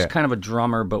friend, and he was Yeah. kind of a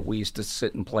drummer, but we used to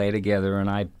sit and play together, and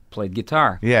I played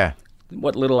guitar. Yeah.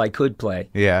 What little I could play.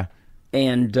 Yeah.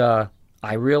 And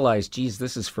I realized, geez,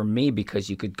 this is for me, because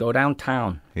you could go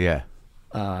downtown Yeah.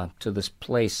 to this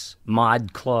place,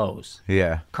 Mod Clothes,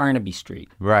 Yeah. Carnaby Street,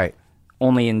 Right.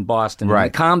 only in Boston, in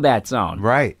Right. the Combat Zone.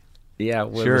 Right. Yeah,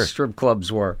 where Sure. the strip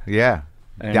clubs were. Yeah.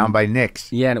 And- Down by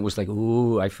Nick's. Yeah, and it was like,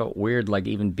 ooh, I felt weird, like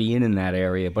even being in that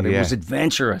area, but it Yeah. was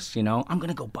adventurous, you know? I'm going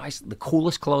to go buy the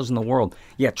coolest clothes in the world.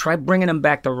 Yeah, try bringing them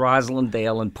back to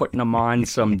Roslindale and putting them on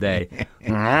someday.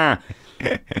 I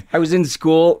was in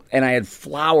school, and I had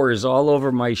flowers all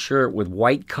over my shirt with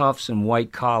white cuffs and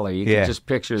white collar. You Yeah, can just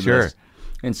picture sure. this.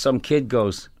 And some kid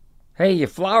goes, hey, your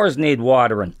flowers need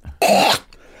watering.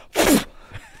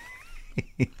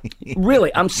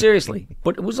 Really, I'm seriously.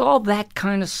 But it was all that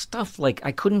kind of stuff. Like,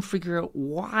 I couldn't figure out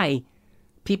why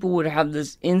people would have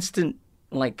this instant,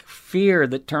 like, fear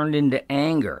that turned into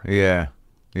anger. Yeah.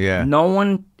 Yeah. No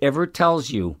one ever tells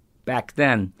you back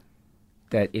then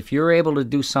that if you're able to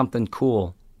do something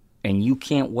cool and you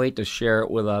can't wait to share it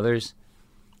with others,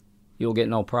 you'll get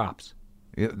no props.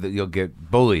 You'll get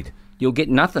bullied. You'll get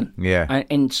nothing. Yeah.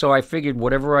 And so I figured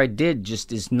whatever I did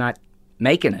just is not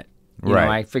making it. You Right.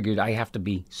 know, I figured I have to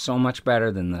be so much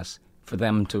better than this for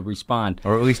them to respond.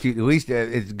 Or at least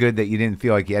it's good that you didn't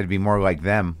feel like you had to be more like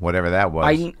them, whatever that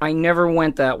was. I never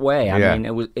went that way. Yeah. I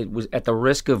mean, it was at the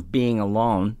risk of being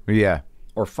alone Yeah.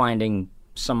 or finding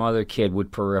some other kid with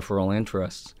peripheral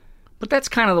interests. But that's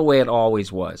kind of the way it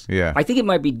always was. Yeah. I think it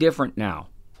might be different now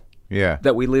Yeah.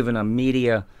 that we live in a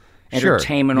media Sure.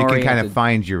 entertainment You can oriented. kind of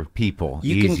find your people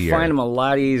You easier. can find them a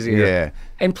lot easier. Yeah.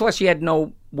 And plus, you had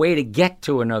no way to get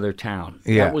to another town.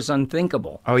 Yeah. That was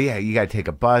unthinkable. Oh yeah, you got to take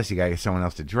a bus. You got to get someone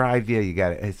else to drive you. You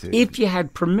got to. If you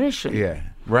had permission. Yeah.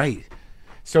 Right.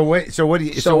 So what? So what do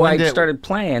you? So when I did- started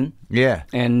playing, Yeah.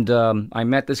 and I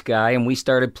met this guy, and we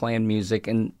started playing music,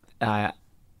 and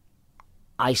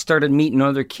I started meeting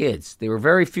other kids. They were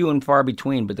very few and far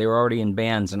between, but they were already in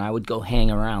bands, and I would go hang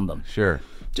around them Sure.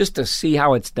 just to see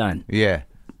how it's done. Yeah.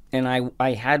 And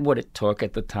I had what it took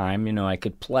at the time. You know, I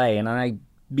could play, and I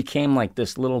became like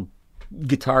this little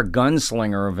guitar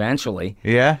gunslinger eventually.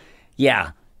 Yeah.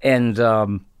 Yeah, and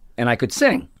I could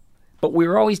sing, but we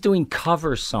were always doing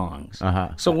cover songs. Uh-huh.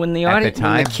 So when the At the audience, when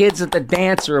time? the kids at the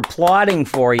dance are applauding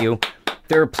for you,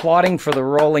 they're applauding for the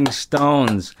Rolling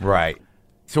Stones. Right.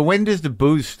 So when does the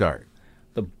booze start?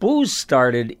 The booze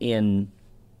started in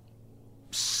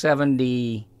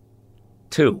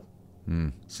 72,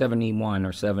 71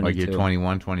 or 72. Like you're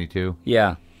 21, 22?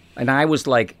 Yeah, and I was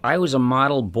a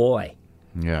model boy.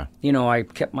 Yeah. You know, I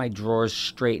kept my drawers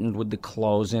straightened with the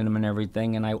clothes in them and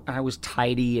everything, and I was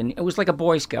tidy, and it was like a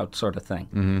Boy Scout sort of thing.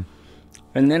 Mm-hmm.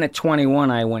 And then at 21,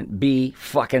 I went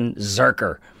fucking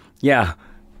Zerker. Yeah,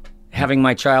 having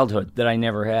my childhood that I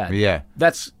never had. Yeah.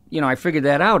 That's, you know, I figured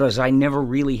that out as I never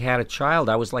really had a child.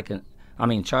 I was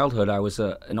childhood, I was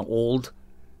an old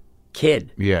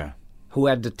kid. Yeah. who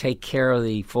had to take care of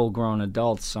the full-grown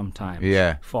adults sometimes.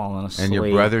 Yeah. Falling asleep. And your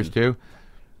brothers too?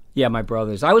 Yeah, my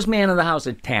brothers. I was man of the house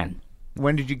at 10.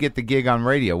 When did you get the gig on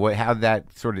radio? How'd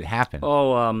that sort of happen?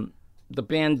 Oh, the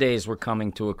band days were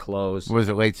coming to a close. Was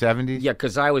it late 70s? Yeah,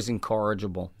 because I was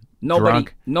incorrigible.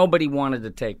 Drunk? Nobody wanted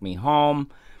to take me home.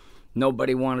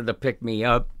 Nobody wanted to pick me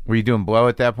up. Were you doing blow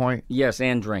at that point? Yes,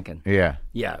 and drinking. Yeah.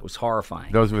 Yeah, it was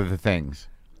horrifying. Those were the things.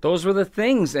 Those were the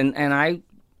things. And I,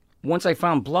 once I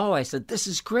found blow, I said, this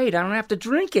is great. I don't have to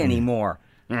drink anymore.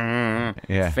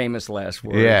 Yeah. Famous last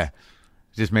words. Yeah.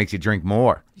 It just makes you drink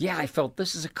more. Yeah, I felt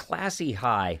this is a classy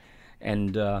high.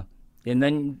 And then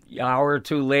an hour or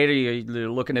two later, you're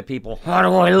looking at people, how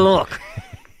do I look?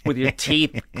 With your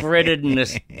teeth gritted and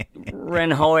this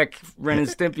Ren and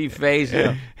Stimpy face. You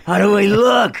know, how do I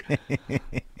look?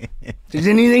 Does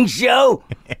anything show?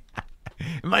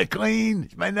 Am I clean?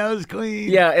 Is my nose clean?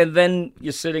 Yeah, and then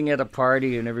you're sitting at a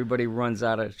party and everybody runs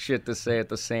out of shit to say at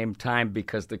the same time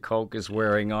because the Coke is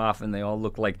wearing off and they all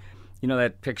look like, you know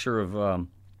that picture of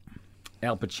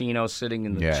Al Pacino sitting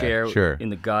in the chair in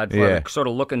The Godfather, sort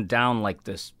of looking down like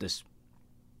this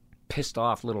pissed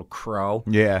off little crow.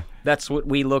 Yeah. That's what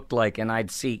we looked like, and I'd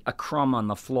see a crumb on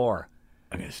the floor.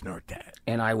 I'm going to snort that.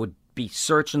 And I would be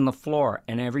searching the floor,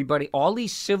 and everybody, all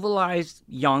these civilized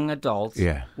young adults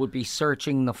would be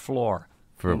searching the floor.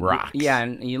 For rocks. Yeah,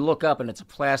 and you look up, and it's a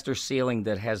plaster ceiling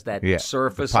that has that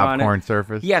surface the on it. Popcorn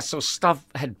surface. Yeah, so stuff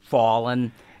had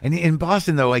fallen. And in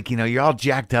Boston, though, like, you know, you're all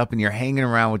jacked up and you're hanging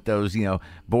around with those, you know,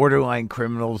 borderline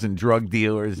criminals and drug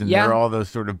dealers, and they're all those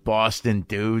sort of Boston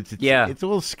dudes. It's a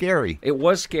little scary. It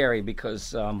was scary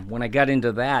because when I got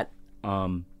into that,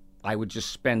 I would just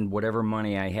spend whatever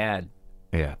money I had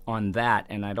on that,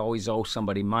 and I'd always owe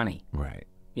somebody money. Right.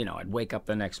 You know, I'd wake up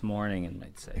the next morning and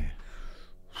I'd say,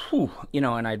 whew, you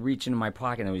know, and I'd reach into my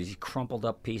pocket and there was these crumpled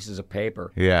up pieces of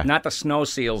paper. Yeah. Not the snow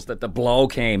seals that the blow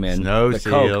came in. Snow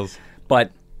seals. Coke,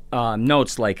 but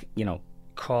notes like, you know,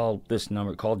 call this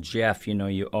number, call Jeff, you know,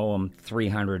 you owe him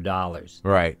 $300.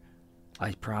 Right.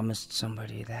 I promised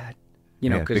somebody that. You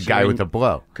know, the guy with the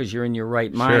blow. Because you're in your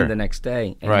right mind the next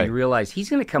day. And you realize he's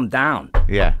going to come down.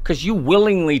 Yeah. Because you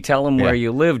willingly tell him where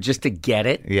you live just to get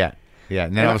it. Yeah. Yeah.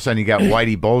 And then all of a sudden you got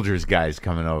Whitey Bulger's guys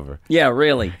coming over. Yeah,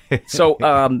 really. So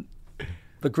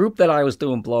the group that I was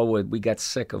doing blow with, we got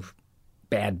sick of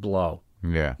bad blow.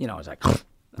 Yeah. You know, I was like,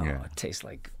 it tastes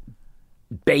like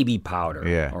baby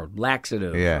powder or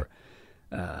laxative. Yeah.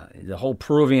 Or, the whole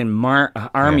Peruvian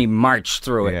army marched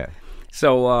through it. Yeah.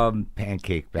 So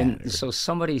pancake batter. And so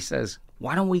somebody says,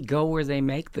 why don't we go where they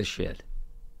make the shit?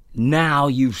 Now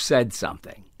you've said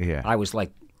something. Yeah. I was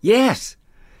like, yes.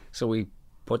 So we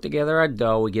put together our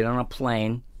dough. We get on a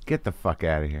plane. Get the fuck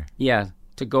out of here. Yeah,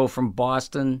 to go from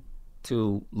Boston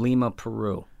to Lima,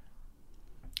 Peru.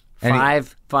 And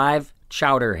Five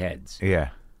chowder heads. Yeah.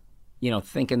 You know,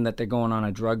 thinking that they're going on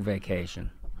a drug vacation.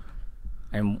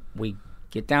 And we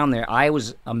get down there. I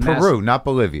was a mess. Peru, not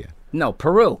Bolivia. No,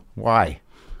 Peru. Why?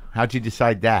 How'd you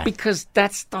decide that? Because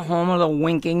that's the home of the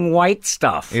winking white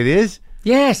stuff. It is?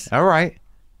 Yes. All right.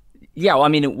 Yeah, well, I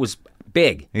mean, it was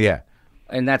big. Yeah.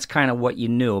 And that's kind of what you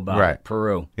knew about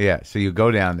Peru. Yeah, so you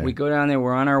go down there. We go down there,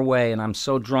 we're on our way, and I'm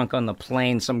so drunk on the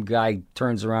plane, some guy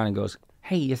turns around and goes,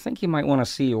 hey, you think you might want to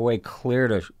see your way clear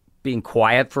to being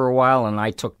quiet for a while? And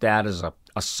I took that as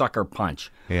a sucker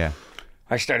punch. Yeah.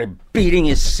 I started beating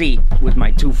his seat with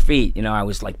my 2 feet. You know, I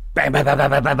was like, bam, bam, bam,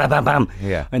 bam, bam, bam, bam, bam.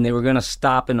 Yeah. And they were going to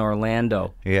stop in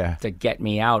Orlando to get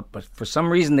me out. But for some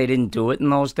reason, they didn't do it in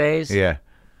those days. Yeah.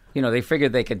 You know, they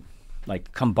figured they could,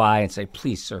 like, come by and say,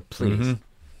 please, sir, please. Mm-hmm.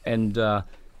 And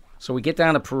so we get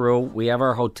down to Peru. We have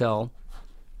our hotel.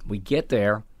 We get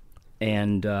there,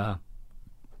 and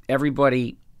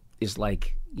everybody is,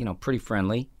 like, you know, pretty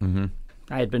friendly. Mm-hmm.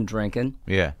 I had been drinking.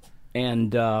 Yeah.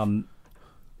 And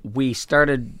we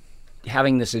started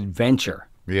having this adventure.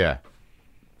 Yeah.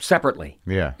 Separately.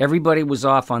 Yeah. Everybody was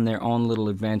off on their own little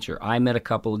adventure. I met a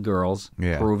couple of girls,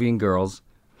 Peruvian girls.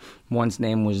 One's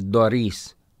name was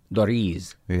Doris.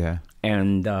 Yeah.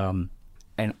 And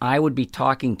I would be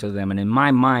talking to them, and in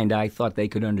my mind, I thought they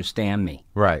could understand me.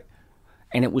 Right.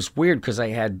 And it was weird because I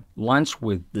had lunch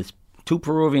with this 2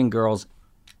 Peruvian girls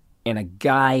and a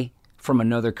guy from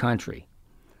another country.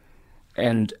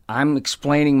 And I'm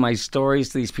explaining my stories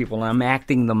to these people, and I'm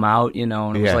acting them out, you know,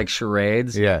 and it was like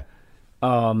charades. Yeah.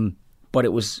 But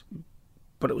it was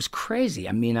crazy.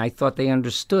 I mean, I thought they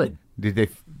understood. Did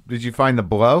you find the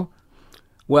blow?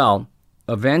 Well,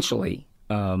 eventually,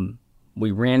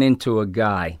 we ran into a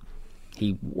guy.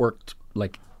 He worked,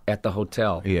 like, at the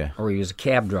hotel. Yeah. Or he was a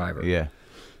cab driver. Yeah.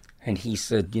 And he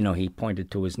said, he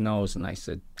pointed to his nose, and I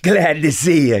said, "Glad to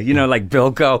see you." Like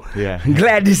Bilko. Yeah.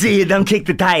 "Glad to see you. Don't kick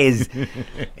the tires."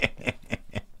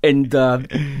 And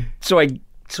so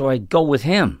I go with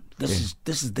him. This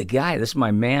is the guy. This is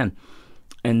my man.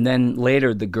 And then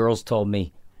later the girls told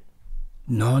me,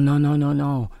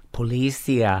 no,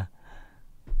 policia.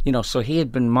 So he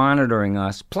had been monitoring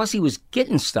us. Plus he was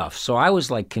getting stuff. So I was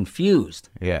like confused.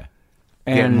 Yeah.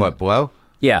 And Getting what, blow?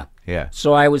 Yeah. Yeah.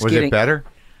 So I was getting. it better?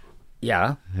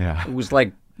 Yeah. Yeah. It was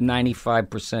like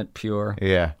 95% pure.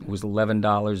 Yeah. It was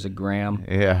 $11 a gram.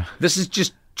 Yeah. This is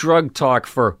just drug talk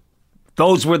for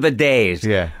those were the days.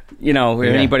 Yeah.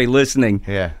 Anybody listening.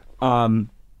 Yeah.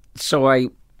 So I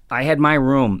had my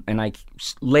room, and I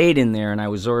laid in there, and I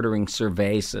was ordering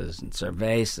cervezas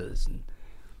and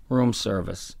room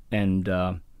service. And,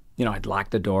 I'd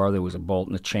locked the door. There was a bolt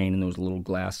and a chain, and there was a little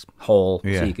glass hole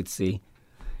so you could see.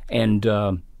 And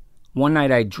one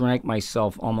night I drank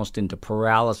myself almost into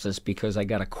paralysis because I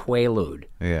got a Quaalude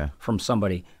from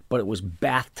somebody, but it was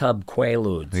bathtub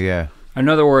Quaaludes. Yeah. In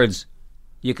other words,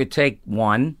 you could take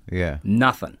one,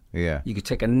 nothing. Yeah. You could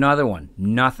take another one,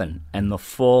 nothing. And the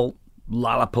full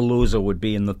Lollapalooza would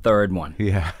be in the third one.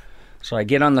 Yeah. So I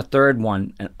get on the third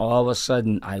one, and all of a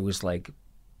sudden I was like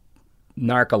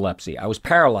narcolepsy. I was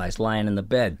paralyzed lying in the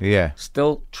bed. Yeah.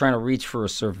 Still trying to reach for a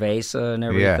cerveza and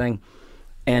everything.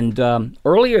 And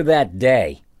earlier that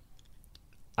day,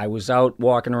 I was out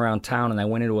walking around town, and I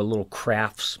went into a little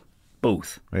crafts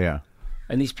booth. Yeah.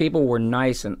 And these people were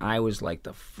nice, and I was like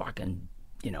the fucking,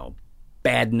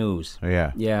 bad news.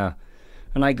 Yeah. Yeah.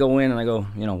 And I go in, and I go,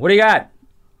 what do you got?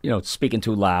 Speaking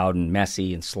too loud and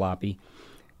messy and sloppy.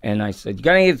 And I said, "You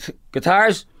got any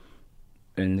guitars?"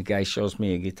 And the guy shows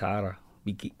me a guitarro.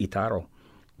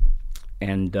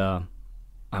 And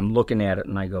I'm looking at it,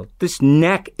 and I go, "This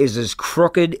neck is as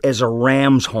crooked as a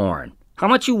ram's horn. How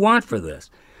much you want for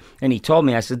this?" And he told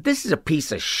me, I said, "This is a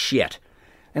piece of shit."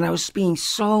 And I was being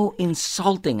so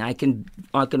insulting. I can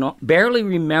barely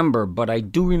remember, but I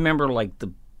do remember like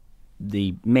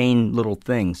the main little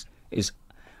things is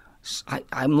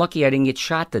I'm lucky I didn't get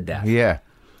shot to death. Yeah.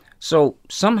 So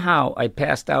somehow I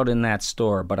passed out in that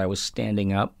store, but I was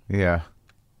standing up. Yeah.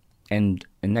 And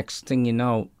the next thing you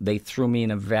know, they threw me in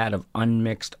a vat of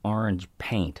unmixed orange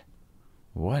paint.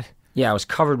 What? Yeah, I was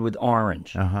covered with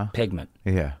orange pigment.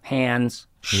 Yeah. Hands,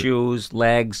 shoes,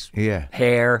 legs, Yeah.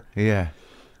 hair. Yeah.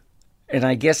 And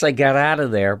I guess I got out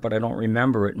of there, but I don't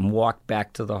remember it, and walked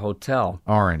back to the hotel.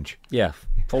 Orange. Yeah,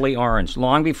 fully orange,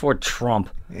 long before Trump.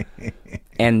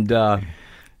 And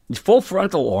full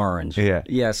frontal orange. Yeah.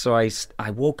 Yeah, so I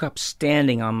woke up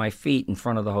standing on my feet in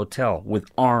front of the hotel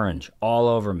with orange all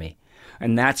over me.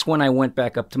 And that's when I went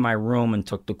back up to my room and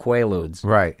took the Quaaludes.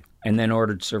 Right. And then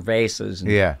ordered cervezas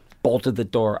and bolted the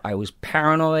door. I was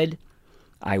paranoid.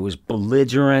 I was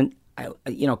belligerent.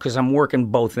 Because I'm working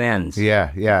both ends.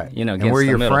 Yeah, yeah. And where are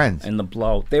your friends? And the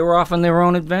blow. They were off on their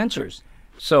own adventures.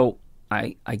 So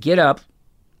I get up,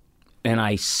 and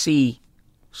I see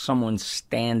someone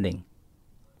standing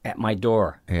at my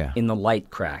door in the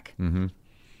light crack. Mm-hmm.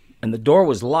 And the door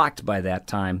was locked by that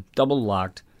time, double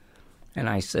locked. And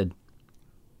I said,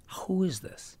 "Who is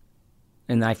this?"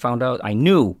 And I found out, I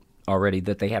knew already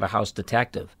that they had a house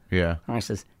detective. Yeah. And I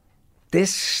says,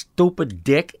 "This stupid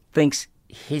dick thinks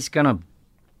he's going to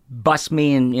bust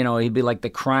me, and, he'd be like the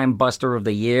crime buster of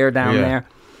the year down there."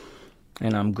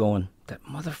 And I'm going, "That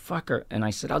motherfucker." And I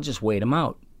said, "I'll just wait him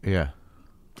out." Yeah.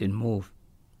 Didn't move.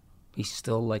 He's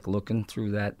still like looking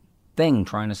through that thing,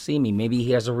 trying to see me. Maybe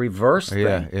he has a reverse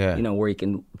thing, where he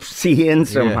can see in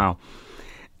somehow.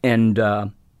 And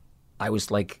I was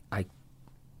like, I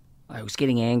was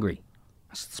getting angry.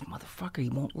 I said, "This motherfucker, he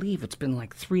won't leave. It's been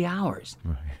like 3 hours.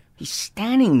 Right. He's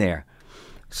standing there."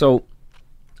 So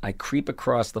I creep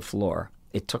across the floor.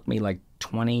 It took me like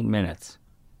 20 minutes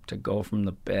to go from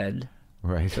the bed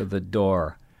to the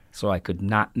door so I could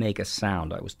not make a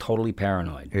sound. I was totally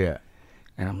paranoid. Yeah.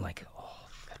 And I'm like, "Oh,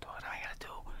 shit, what do I got to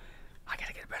do? I got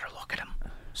to get a better look at him."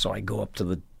 So I go up to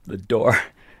the door,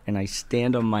 and I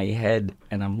stand on my head,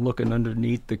 and I'm looking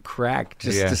underneath the crack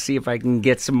just to see if I can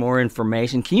get some more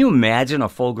information. Can you imagine a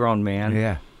full-grown man?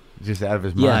 Yeah. Just out of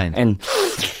his mind. And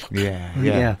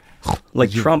Yeah.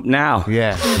 Like Trump now.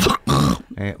 Yeah.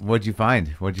 What'd you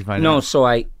find? No, so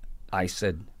I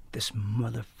said, "This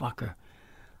motherfucker,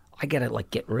 I gotta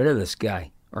get rid of this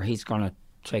guy, or he's gonna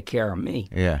take care of me."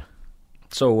 Yeah.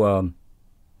 So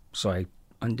I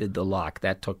undid the lock.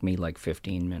 That took me like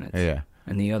 15 minutes. Yeah.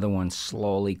 And the other one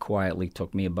slowly, quietly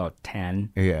took me about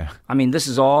 10. Yeah. I mean, this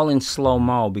is all in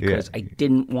slow-mo because I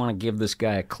didn't want to give this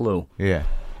guy a clue. Yeah.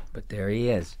 But there he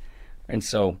is. And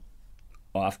so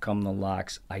Off come the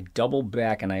locks. I double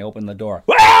back and I open the door.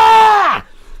 Ah!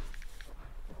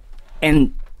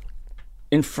 And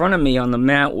in front of me on the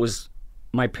mat was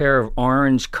my pair of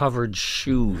orange-covered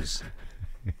shoes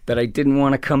that I didn't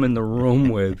want to come in the room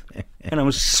with. And I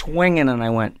was swinging, and I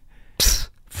went, psst,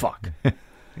 fuck.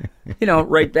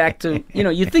 Right back to,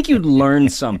 you'd think you'd learn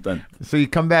something. So you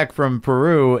come back from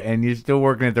Peru, and you're still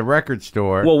working at the record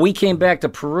store. Well, we came back to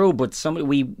Peru, but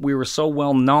we were so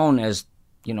well known as,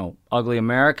 ugly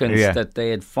Americans that they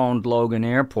had phoned Logan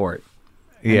Airport.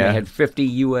 And they had 50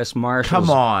 U.S. Marshals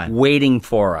waiting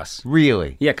for us.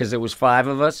 Really? Yeah, because there was 5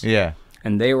 of us. Yeah.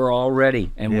 And they were all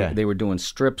ready. And they were doing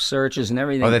strip searches and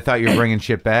everything. Oh, they thought you were bringing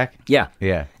shit back? Yeah.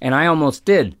 Yeah. And I almost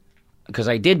did, because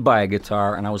I did buy a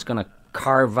guitar, and I was going to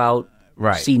carve out.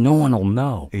 Right. See, no one will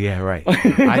know. Yeah, right.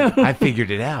 I figured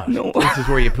it out. This is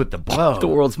where you put the blow. The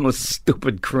world's most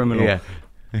stupid criminal. Yeah.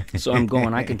 So I'm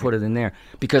going, I can put it in there.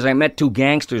 Because I met 2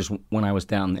 gangsters when I was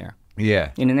down there.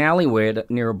 Yeah. In an alleyway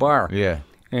near a bar. Yeah.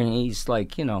 And he's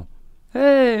like, hey,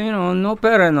 no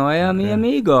paranoia, mi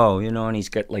amigo. And he's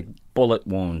got like bullet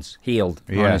wounds healed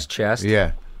on his chest.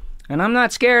 Yeah. And I'm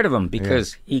not scared of him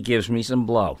because he gives me some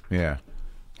blow. Yeah.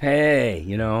 Hey,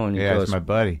 and he goes, it's my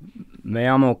buddy. Me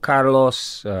llamo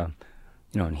Carlos,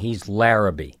 and he's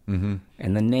Larrabee. Mm-hmm.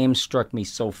 And the name struck me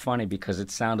so funny because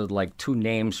it sounded like 2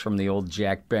 names from the old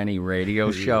Jack Benny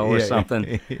radio show or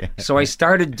something. Yeah. So I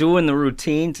started doing the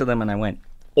routine to them, and I went,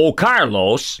 "Oh,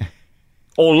 Carlos,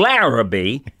 oh,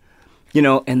 Larrabee,"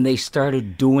 and they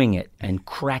started doing it and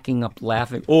cracking up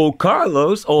laughing. "Oh,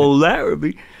 Carlos, oh,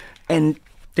 Larrabee." And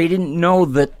they didn't know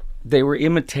that they were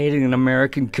imitating an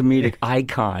American comedic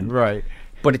icon. Right.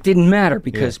 But it didn't matter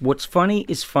because what's funny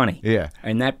is funny. Yeah.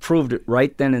 And that proved it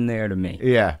right then and there to me.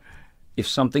 Yeah. If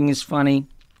something is funny,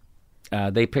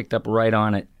 they picked up right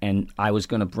on it, and I was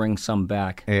going to bring some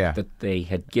back that they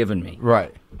had given me.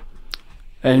 Right.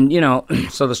 And,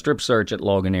 so the strip search at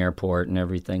Logan Airport and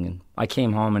everything, and I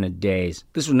came home in a daze.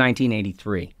 This was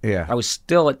 1983. Yeah.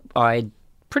 I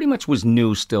pretty much was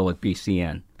new still at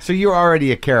BCN. So you're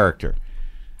already a character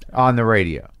on the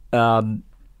radio.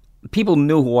 People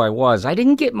knew who I was. I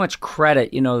didn't get much credit.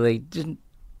 They didn't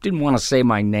want to say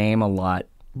my name a lot.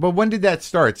 But when did that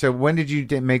start? So when did you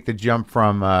make the jump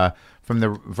from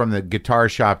the guitar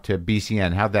shop to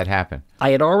BCN? How'd that happen? I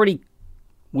had already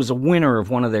was a winner of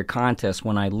one of their contests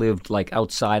when I lived like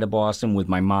outside of Boston with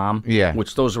my mom. Yeah.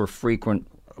 Which those were frequent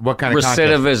what kind of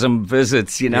recidivism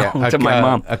visits, to my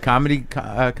mom. A comedy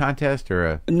contest or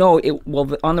a... No,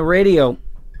 on the radio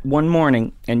one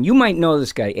morning, and you might know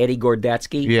this guy, Eddie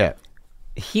Gordetsky. Yeah.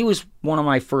 He was one of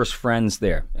my first friends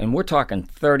there, and we're talking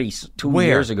 32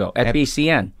 years ago at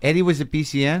BCN. Eddie was at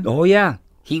BCN? Oh, yeah.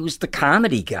 He was the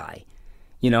comedy guy.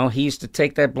 He used to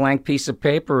take that blank piece of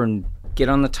paper and get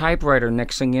on the typewriter.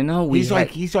 Next thing you know, he's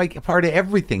like a part of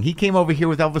everything. He came over here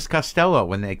with Elvis Costello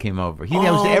when they came over. He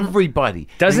knows everybody.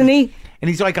 Doesn't he? And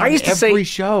he's like on every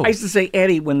show. I used to say,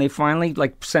 Eddie, when they finally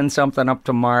like send something up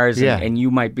to Mars and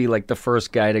you might be like the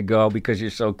first guy to go because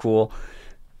you're so cool,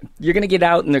 you're going to get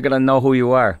out and they're going to know who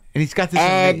you are. And he's got this...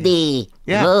 Eddie.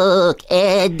 Look,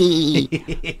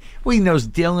 Eddie. Well, he knows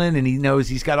Dylan, and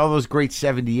he's got all those great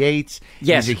 78s.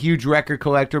 Yes. He's a huge record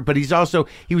collector, but he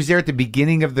was there at the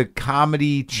beginning of the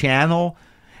Comedy Channel.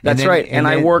 That's right, and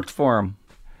I worked for him.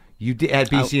 You did at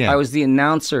BCN? I was the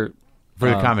announcer. For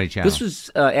the Comedy Channel. This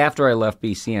was after I left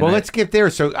BCN. Well, let's get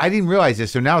there. So I didn't realize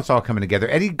this, so now it's all coming together.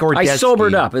 Eddie Gordetsky... I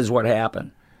sobered up is what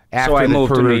happened. After so I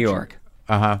moved to New York.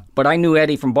 Uh-huh. But I knew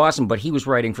Eddie from Boston, but he was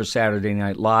writing for Saturday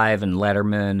Night Live and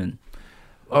Letterman. And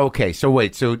okay, so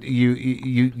wait, so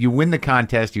you win the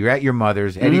contest, you're at your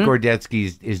mother's, Eddie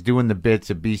Gordetsky is doing the bits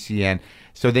at BCN,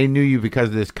 so they knew you because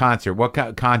of this concert. What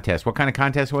contest? What kind of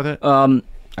contest was it?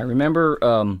 I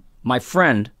remember my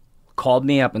friend called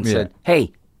me up and said,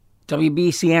 hey,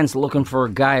 WBCN's looking for a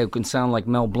guy who can sound like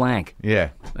Mel Blanc. Yeah.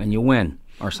 And you win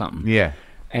or something. Yeah.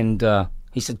 And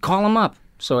he said, call him up.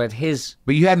 So at his...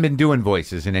 But you hadn't been doing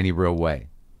voices in any real way.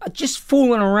 Just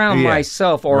fooling around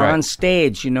myself or on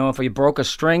stage. If you broke a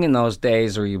string in those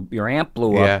days or your amp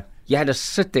blew up, you had to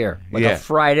sit there like a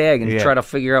fried egg and try to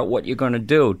figure out what you're going to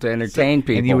do to entertain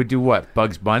people. And you would do what?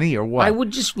 Bugs Bunny or what? I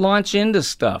would just launch into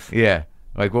stuff. Yeah.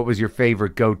 Like what was your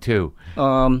favorite go-to?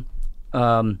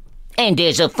 And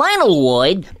there's a final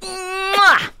word.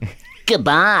 Mwah!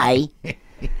 Goodbye.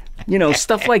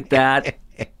 Stuff like that.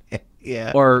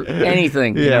 Yeah. Or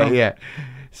anything. Yeah.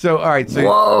 So, all right. So,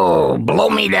 whoa, blow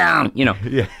me down.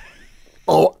 Yeah.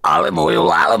 Oh, olive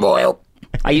oil.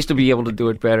 I used to be able to do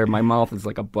it better. My mouth is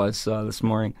like a buzzsaw this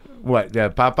morning. What,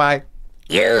 Popeye?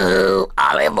 You,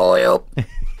 olive oil.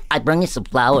 I bring you some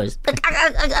flowers.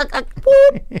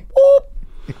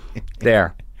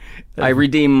 There. I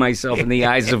redeem myself in the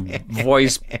eyes of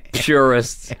voice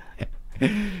purists. All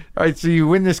right, so you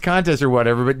win this contest or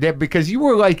whatever, but because you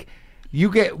were like,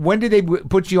 when did they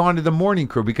put you onto the morning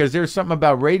crew? Because there's something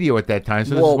about radio at that time.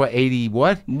 So this is what, 80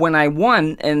 what? When I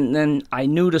won, and then I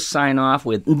knew to sign off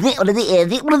with, That's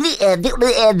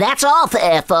all,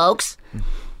 folks.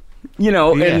 you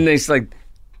know, Yeah. and it's like,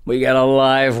 we got a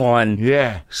live one.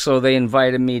 Yeah. So they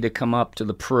invited me to come up to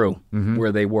the Prue,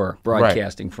 where they were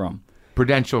broadcasting from.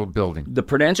 Prudential Building. The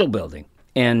Prudential Building.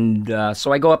 And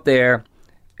so I go up there,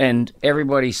 and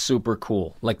everybody's super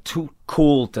cool. Like, too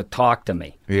cool to talk to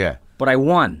me. Yeah. But I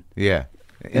won. Yeah.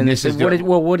 And they said,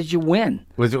 what did you win?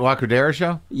 Was it Wacodera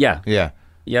show? Yeah. Yeah.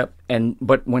 Yep.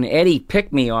 But when Eddie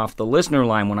picked me off the listener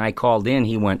line when I called in,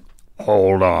 he went,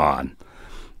 hold on.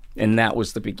 And that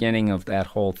was the beginning of that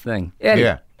whole thing. Eddie.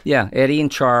 Yeah. Yeah, Eddie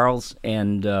and Charles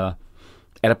and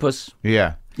Oedipus.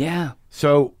 Yeah. Yeah.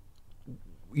 So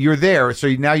you're there. So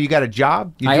now you got a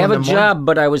job? I have a job,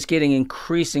 but I was getting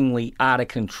increasingly out of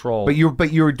control. But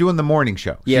you were doing the morning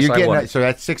show. Yes, so I was. So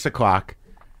that's 6 o'clock.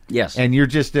 yes. And you're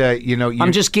just,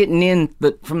 I'm just getting in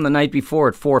from the night before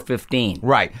at 4:15.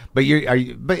 right. But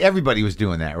but everybody was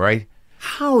doing that, right?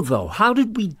 How, though? How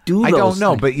did we do I those don't know,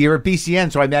 things? but you're at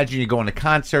BCN, so I imagine you're going to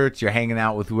concerts, you're hanging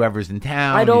out with whoever's in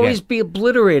town. I'd always be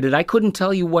obliterated. I couldn't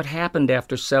tell you what happened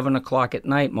after 7 o'clock at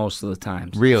night most of the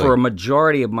times. Really? For a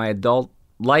majority of my adult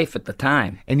life at the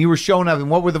time. And you were showing up,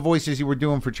 and what were the voices you were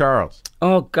doing for Charles?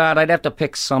 Oh, God, I'd have to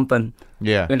pick something.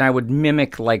 Yeah. And I would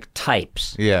mimic, like,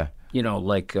 types. Yeah. You know,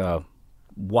 like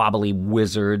wobbly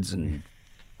wizards and,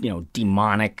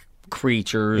 demonic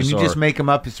creatures. And you or just make them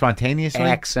up spontaneously?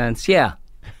 accents. Yeah.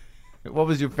 What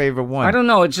was your favorite one? I don't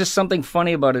know. It's just something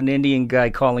funny about an Indian guy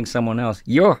calling someone else,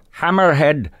 "You're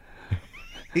hammerhead."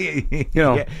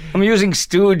 Yeah. I'm using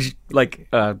stooge, like,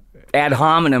 ad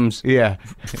hominems Yeah.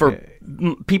 for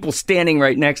people standing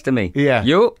right next to me. Yeah.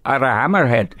 You are a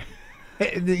hammerhead.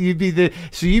 You'd be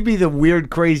the weird,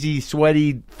 crazy,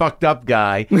 sweaty, fucked up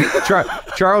guy.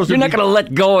 Charles You're would not be, going to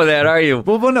let go of that, are you?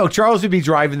 Well, no. Charles would be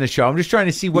driving the show. I'm just trying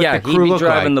to see what Yeah, the he'd crew be looked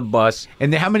driving the like. bus.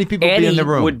 And how many people would be in Eddie the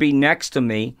room? would be next to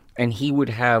me, and he would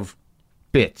have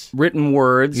Bits. written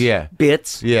words, Yeah.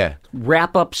 bits, Yeah.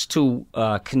 wrap-ups to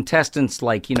contestants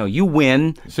like, you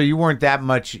win. So you weren't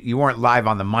live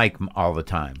on the mic all the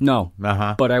time. No.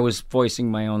 Uh-huh. But I was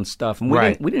voicing my own stuff. And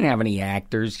we didn't have any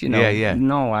actors, Yeah, yeah.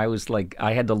 No, I was like,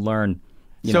 I had to learn.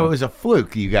 So it was a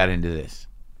fluke you got into this.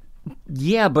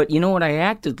 Yeah, but you know what? I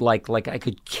acted like I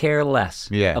could care less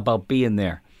about being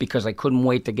there because I couldn't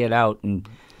wait to get out and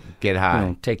Get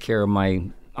high. take care of my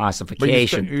But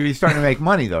ossification. you're starting to make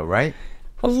money, though, right?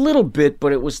 A little bit, but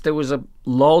there was a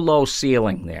low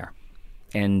ceiling there.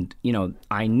 And,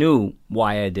 I knew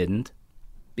why I didn't,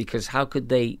 because how could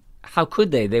they?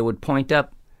 They would point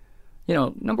up,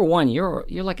 number one, you're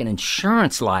like an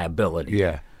insurance liability.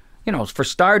 Yeah. For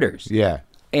starters. Yeah.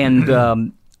 And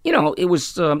it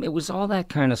was all that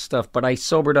kind of stuff. But I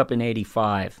sobered up in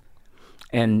 '85,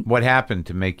 and What happened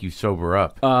to make you sober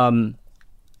up?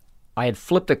 I had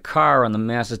flipped a car on the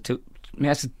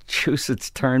Massachusetts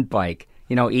Turnpike.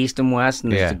 East and west,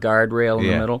 and there's a guardrail in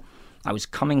the middle. I was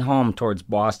coming home towards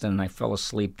Boston, and I fell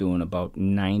asleep doing about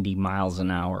 90 miles an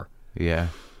hour. Yeah.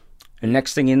 And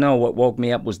next thing you know, what woke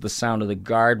me up was the sound of the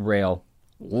guardrail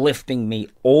lifting me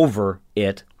over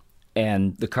it,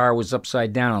 and the car was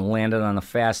upside down and landed on the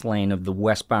fast lane of the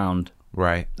westbound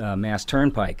Right. Mass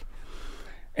Turnpike.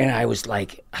 And I was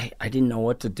like, I didn't know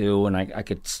what to do, and I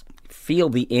could feel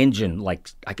the engine, like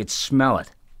I could smell it.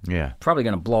 Yeah. Probably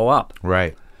going to blow up.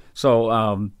 Right. So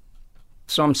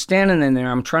I'm standing in there.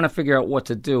 I'm trying to figure out what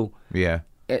to do. Yeah.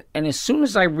 And as soon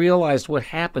as I realized what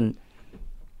happened,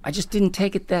 I just didn't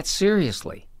take it that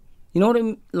seriously. You know what I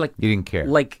mean? Like, You didn't care.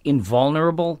 Like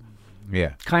invulnerable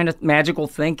Yeah. kind of magical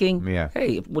thinking. Yeah.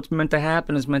 Hey, what's meant to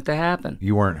happen is meant to happen.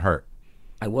 You weren't hurt.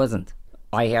 I wasn't.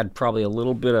 I had probably a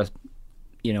little bit of,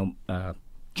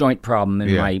 joint problem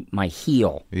in my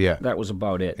heel. Yeah. That was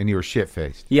about it. And you were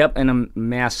shit-faced. Yep, and a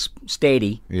Mass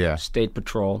Statey, Yeah. State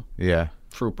Patrol Yeah.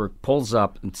 trooper, pulls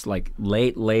up. It's like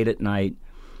late at night,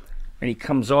 and he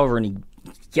comes over and he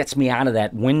gets me out of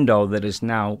that window that is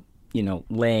now,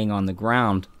 laying on the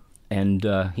ground. And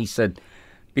he said,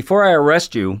 "Before I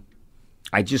arrest you,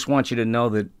 I just want you to know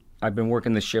that I've been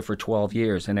working this shift for 12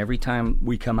 years, and every time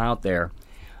we come out there,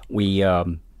 we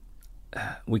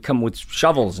come with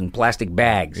shovels and plastic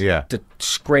bags to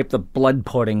scrape the blood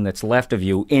pudding that's left of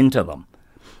you into them."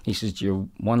 He says, "You're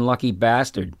one lucky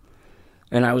bastard."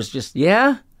 And I was just,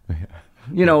 and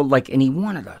he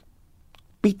wanted to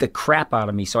beat the crap out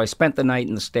of me. So I spent the night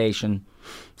in the station.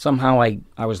 Somehow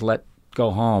I was let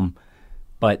go home.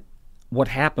 But what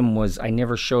happened was I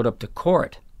never showed up to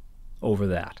court. over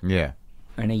that. Yeah.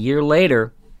 And a year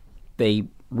later, they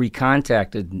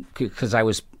recontacted because I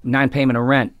was non-payment of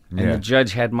rent. And Yeah. the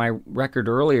judge had my record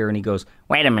earlier, and he goes,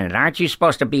 "Wait a minute, aren't you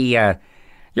supposed to be,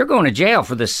 you're going to jail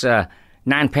for this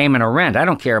non-payment of rent. I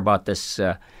don't care about this,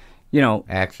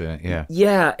 Accident, yeah.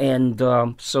 Yeah, and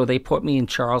so they put me in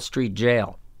Charles Street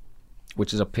Jail,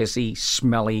 which is a pissy,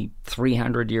 smelly,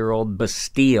 300-year-old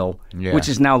Bastille, Yeah. which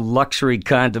is now luxury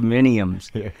condominiums.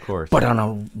 Yeah, of course. But on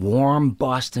a warm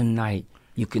Boston night,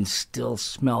 you can still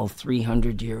smell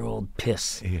 300-year-old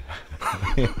piss.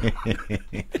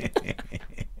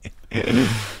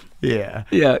 Yeah.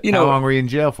 Yeah, How long were you in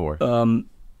jail for?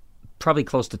 probably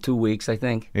close to 2 weeks, I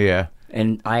think. yeah.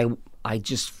 And I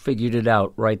just figured it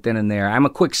out right then and there. I'm a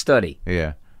quick study.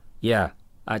 Yeah. Yeah.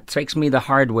 It takes me the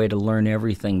hard way to learn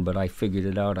everything, but I figured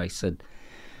it out. I said,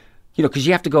 because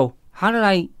you have to go, how did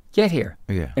I get here?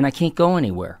 Yeah. And I can't go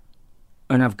anywhere.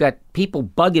 And I've got people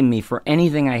bugging me for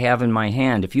anything I have in my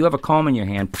hand. If you have a comb in your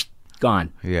hand,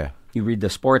 gone. Yeah. You read the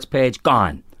sports page,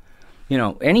 gone.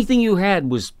 Anything you had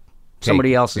was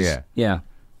somebody else's. yeah. Yeah.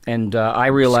 And I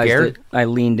realized Scared? it. I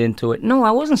leaned into it. No,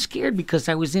 I wasn't scared because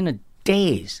I was in a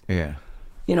daze. Yeah.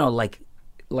 Like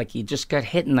you just got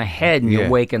hit in the head and Yeah. you're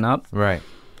waking up. Right.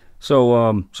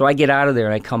 So I get out of there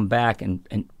and I come back and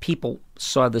people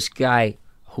saw this guy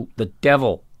who the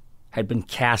devil had been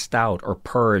cast out or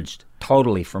purged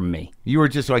totally from me. You were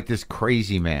just like this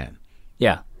crazy man.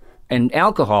 Yeah. And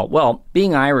alcohol, well,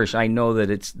 being Irish, I know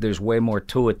that there's way more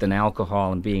to it than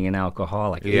alcohol and being an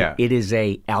alcoholic. Yeah. It is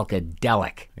a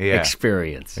alkadelic Yeah.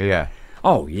 experience. Yeah.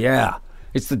 Oh, yeah.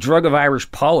 It's the drug of Irish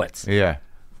poets. Yeah.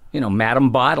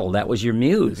 Madam Bottle, that was your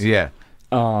muse. Yeah.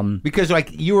 Because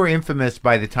you were infamous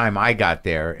by the time I got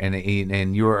there,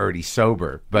 and you were already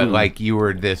sober, but you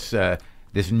were this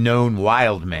known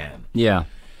wild man. Yeah.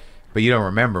 But you don't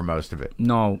remember most of it.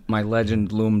 No, my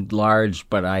legend loomed large,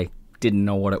 but I didn't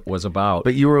know what it was about.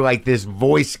 But you were like this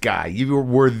voice guy. You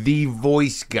were the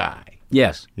voice guy.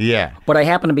 Yes. Yeah. But I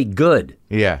happen to be good.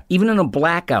 Yeah. Even in a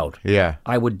blackout, Yeah.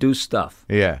 I would do stuff,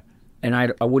 Yeah. and I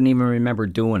wouldn't even remember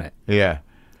doing it. Yeah.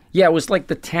 Yeah, it was like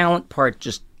the talent part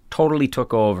just totally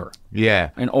took over Yeah.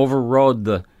 and overrode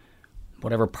the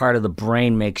whatever part of the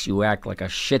brain makes you act like a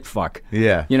shit fuck.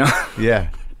 Yeah. Yeah.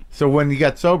 So when you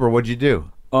got sober, what'd you do?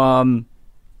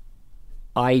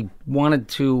 I wanted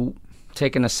to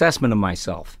take an assessment of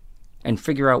myself and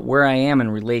figure out where I am in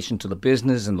relation to the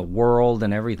business and the world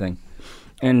and everything.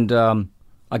 And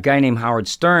a guy named Howard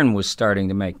Stern was starting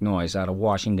to make noise out of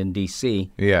Washington,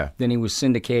 D.C. Yeah. Then he was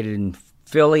syndicated in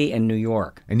Philly and New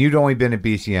York. And you'd only been at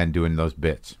BCN doing those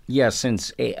bits. Yeah,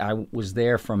 since I was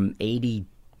there from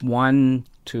 81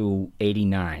 to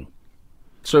 89.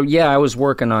 So, yeah, I was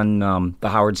working on the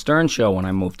Howard Stern show when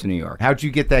I moved to New York. How'd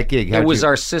you get that gig? It was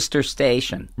our sister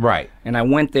station. Right. And I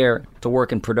went there to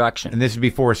work in production. And this is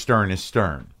before Stern is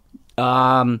Stern.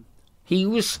 He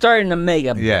was starting to make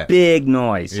a Yeah. big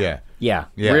noise. Yeah. Yeah,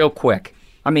 Yeah. real quick.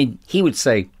 I mean, he would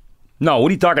say, "No, what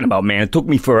are you talking about, man? It took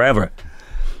me forever."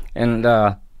 And,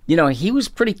 he was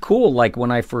pretty cool. Like,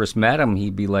 when I first met him,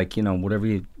 he'd be like, whatever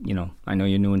I know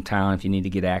you're new in town. If you need to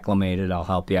get acclimated, I'll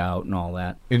help you out and all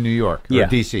that. In New York or Yeah.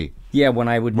 D.C.? Yeah, when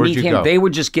I would Where'd meet you him, go? they were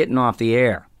just getting off the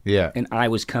air. Yeah. And I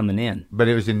was coming in. But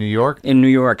it was in New York? In New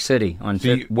York City on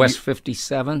So West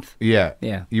 57th? Yeah.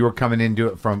 Yeah. You were coming in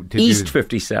to East do,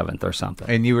 57th or something.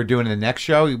 and you were doing the next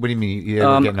show? What do you mean? You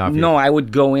were getting off No, I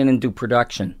would go in and do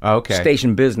production. Oh, okay.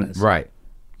 Station business. Right.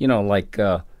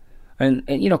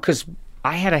 Because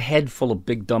I had a head full of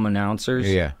big dumb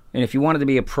announcers. Yeah. And if you wanted to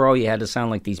be a pro, you had to sound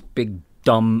like these big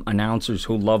dumb announcers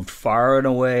who loved far and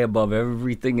away above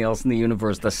everything else in the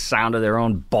universe the sound of their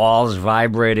own balls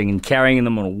vibrating and carrying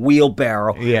them on a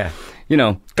wheelbarrow. Yeah.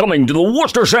 Coming to the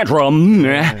Worcester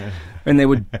Centrum. And they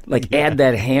would add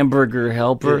that hamburger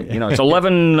helper. It's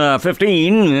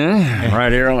 11:15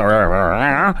 right here.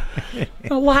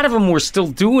 A lot of them were still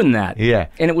doing that. Yeah.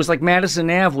 And it was like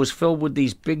Madison Ave was filled with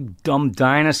these big dumb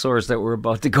dinosaurs that were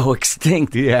about to go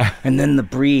extinct. Yeah. And then the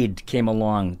breed came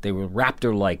along. They were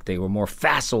raptor-like. They were more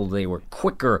facile. They were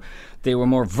quicker. They were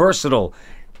more versatile.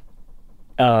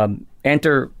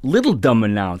 Enter little dumb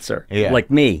announcer like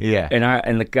me. Yeah.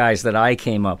 And the guys that I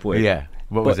came up with. Yeah.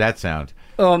 What was that sound?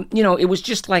 It was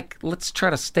just like, let's try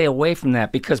to stay away from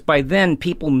that, because by then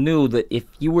people knew that if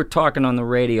you were talking on the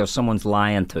radio, someone's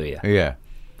lying to you. Yeah.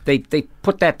 They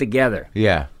put that together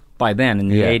Yeah. by then in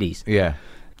the 80s. Yeah.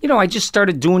 I just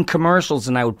started doing commercials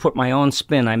and I would put my own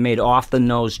spin. I made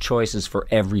off-the-nose choices for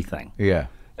everything. Yeah.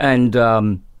 And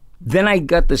then I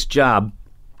got this job.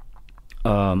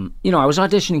 I was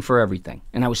auditioning for everything,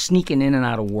 and I was sneaking in and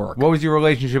out of work. What was your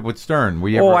relationship with Stern? Were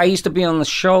you Oh, ever... I used to be on the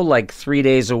show like 3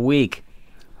 days a week.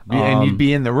 And you'd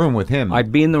be in the room with him.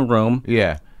 I'd be in the room,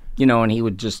 Yeah. and he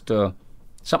would just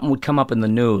something would come up in the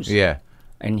news. Yeah.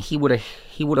 And he would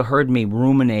have heard me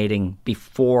ruminating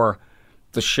before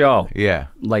the show. Yeah.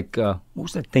 Like, what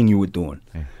was that thing you were doing?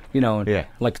 And Yeah.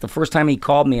 like the first time he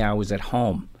called me, I was at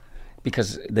home.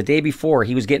 Because the day before,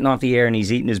 he was getting off the air and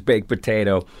he's eating his baked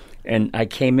potato. And I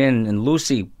came in, and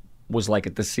Lucy was like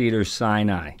at the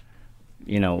Cedars-Sinai.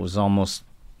 It was almost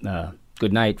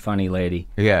good night, funny lady.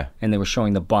 Yeah. And they were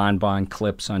showing the Bon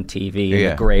clips on TV and Yeah.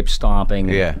 the grape stomping.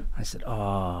 And Yeah. I said,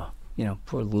 oh,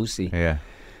 poor Lucy. Yeah.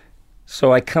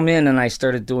 So I come in and I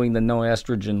started doing the no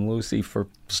estrogen Lucy for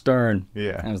Stern.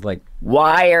 Yeah. I was like,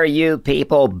 Why are you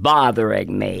people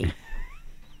bothering me?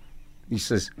 he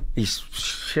says,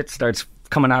 shit starts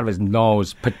coming out of his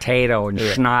nose, potato and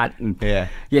snot. And Yeah.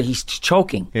 yeah, he's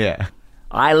choking. Yeah.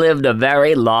 I lived a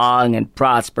very long and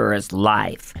prosperous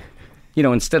life.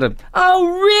 Instead of, oh,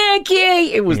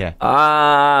 Ricky, it was, Yeah.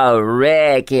 Oh,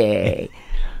 Ricky.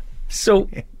 So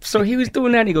he was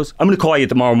doing that, and he goes, I'm going to call you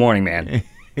tomorrow morning, man.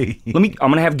 I'm going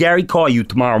to have Gary call you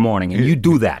tomorrow morning, and you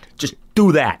do that. Just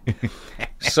do that.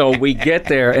 So we get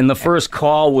there, and the first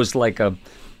call was like is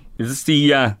this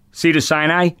the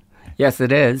Cedars-Sinai? Yes,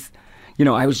 it is.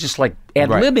 I was just like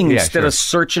ad-libbing Yeah, instead sure. of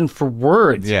searching for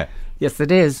words. Yeah. Yes,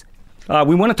 it is.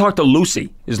 We want to talk to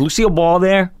Lucy. Is Lucille Ball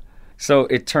there? So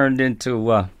it turned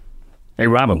into, hey,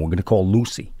 Robin, we're going to call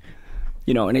Lucy.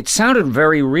 And it sounded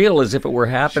very real, as if it were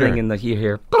happening Sure. in the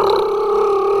here.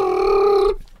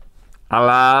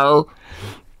 Hello?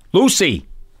 Lucy!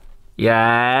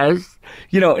 Yes?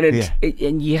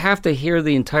 And you have to hear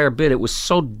the entire bit. It was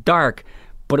so dark,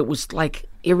 but it was like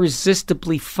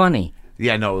irresistibly funny.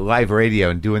 Yeah, no, live radio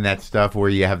and doing that stuff where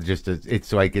you have just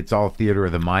it's like it's all theater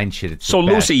of the mind shit. It's So, the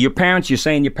best. Lucy, you're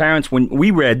saying your parents, when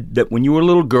we read that when you were a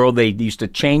little girl, they used to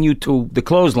chain you to the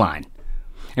clothesline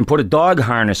and put a dog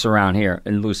harness around here.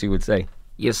 And Lucy would say,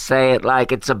 You say it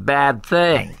like it's a bad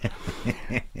thing.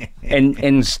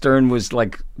 and Stern was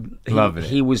like, Loving it.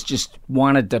 He was just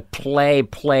wanted to play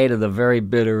to the very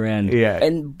bitter end. Yeah.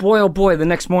 And boy, oh boy, the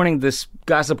next morning, this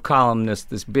gossip columnist,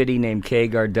 this biddy named Kay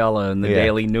Gardella in the Yeah.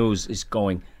 Daily News is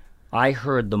going, I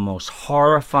heard the most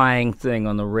horrifying thing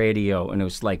on the radio, and it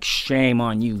was like, shame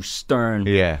on you, Stern.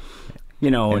 Yeah.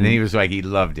 And And then he was like, he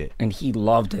loved it. and he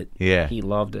loved it. Yeah. He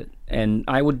loved it. And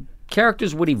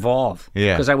characters would evolve.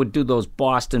 Yeah. Because I would do those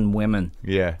Boston women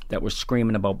Yeah. that were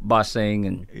screaming about busing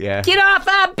and Yeah. Get off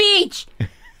our beach!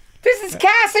 This is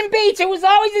Carson Beach. It was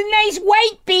always a nice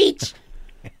white beach.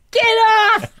 Get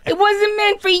off! It wasn't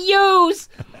meant for yous.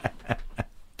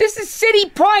 This is City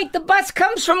Point. The bus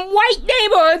comes from white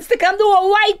neighborhoods to come to a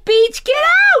white beach. Get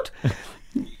out!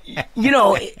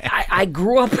 I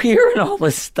grew up hearing all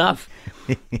this stuff.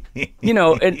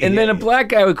 And then a black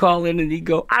guy would call in and he'd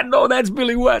go, I know that's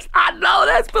Billy West. I know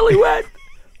that's Billy West.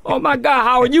 Oh my God,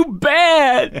 Howard, you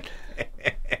bad.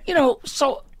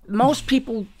 So most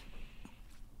people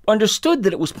understood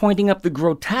that it was pointing up the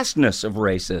grotesqueness of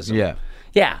racism. Yeah.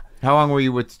 Yeah. How long were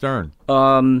you with Stern?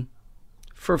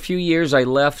 For a few years, I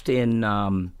left in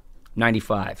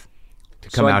 95. To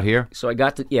come out here? So I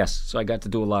got to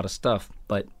do a lot of stuff.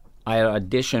 But I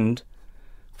auditioned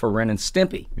for Ren and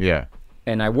Stimpy. Yeah.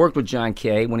 And I worked with John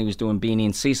Kay when he was doing Beanie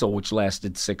and Cecil, which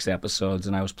lasted 6 episodes,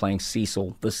 and I was playing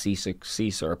Cecil, the sea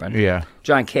serpent. Yeah.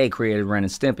 John Kay created Ren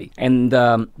and Stimpy. And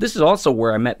this is also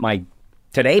where I met my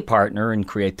today partner in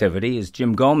creativity, is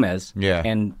Jim Gomez. Yeah.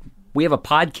 And we have a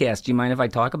podcast. Do you mind if I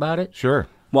talk about it? Sure.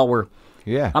 Well,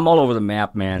 Yeah. I'm all over the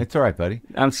map, man. It's all right, buddy.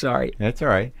 I'm sorry. That's all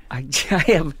right.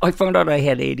 I found out I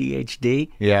had ADHD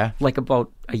Yeah. like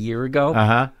about a year ago.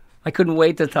 Uh-huh. I couldn't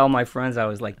wait to tell my friends. I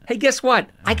was like, hey, guess what?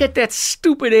 I got that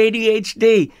stupid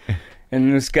ADHD.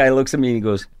 And this guy looks at me and he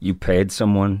goes, you paid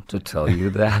someone to tell you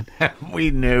that?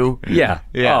 We knew. Yeah.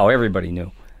 Yeah. Oh, everybody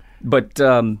knew. But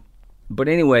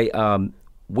anyway,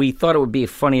 we thought it would be a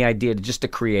funny idea to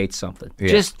create something. Yeah.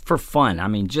 Just for fun. I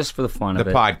mean, just for the fun The of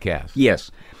it. podcast. Yes.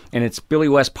 And it's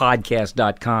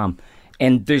BillyWestPodcast.com.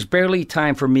 And there's barely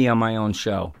time for me on my own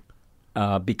show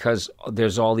because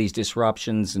there's all these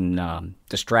disruptions and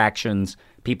distractions,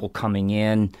 people coming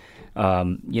in,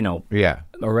 Yeah.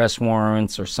 arrest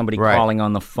warrants or somebody Right. calling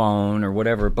on the phone or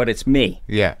whatever. But it's me.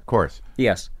 Yeah, of course.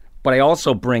 Yes. But I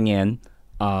also bring in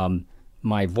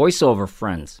my voiceover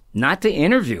friends, not to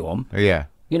interview them, Yeah.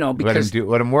 because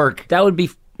Let him work. that would be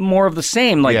more of the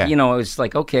same. Like, Yeah. it's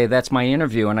like, okay, that's my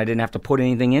interview, and I didn't have to put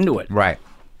anything into it. Right.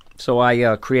 So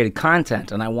I created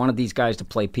content, and I wanted these guys to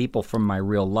play people from my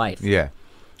real life. Yeah.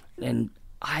 And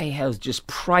I have just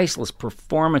priceless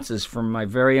performances from my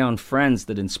very own friends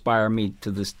that inspire me to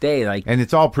this day. Like, And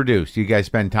it's all produced. You guys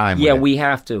spend time yeah, with it. we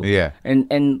have to. Yeah.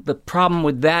 And the problem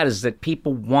with that is that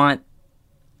people want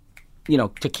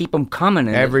to keep them coming.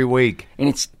 And Every week. And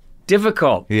it's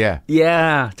difficult. Yeah.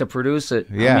 Yeah, to produce it.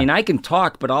 Yeah. I mean, I can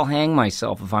talk, but I'll hang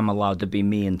myself if I'm allowed to be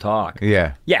me and talk.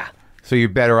 Yeah. Yeah. So you're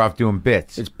better off doing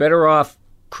bits. It's better off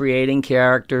creating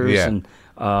characters. Yeah.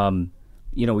 And,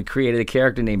 we created a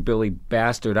character named Billy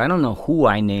Bastard. I don't know who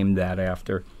I named that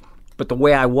after, but the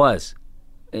way I was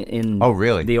in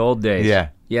really? the old days. Yeah.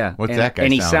 Yeah. What's and, that guy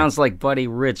And he sound sounds like Buddy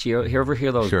Rich. You ever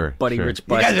hear those Buddy Rich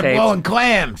bus You guys are tapes? blowing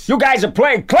clams. You guys are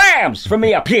playing clams for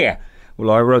me up here. Well,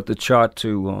 I wrote the chart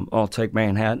to I'll Take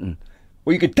Manhattan.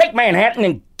 Well, you can take Manhattan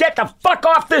and get the fuck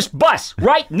off this bus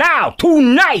right now,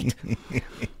 tonight.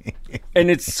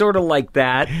 And it's sort of like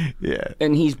that. Yeah.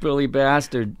 And he's Billy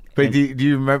Bastard. But do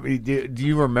you remember? Do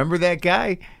you remember that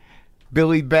guy,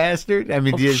 Billy Bastard? I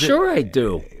mean, Sure I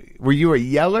do. Were you a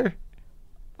yeller?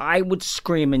 I would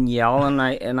scream and yell, and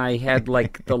I had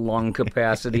like the lung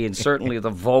capacity and certainly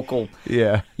the vocal.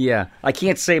 Yeah. Yeah. I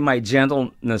can't say my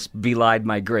gentleness belied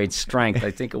my great strength. I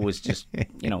think it was just,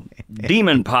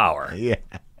 demon power. Yeah.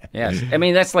 Yes. I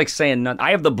mean, that's like saying,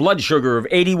 I have the blood sugar of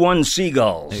 81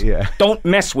 seagulls. Yeah. Don't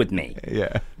mess with me.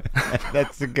 Yeah.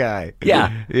 That's the guy.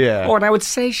 Yeah. Yeah. Or and I would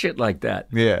say shit like that.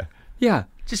 Yeah. Yeah.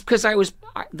 Just because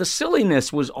the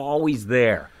silliness was always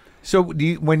there. So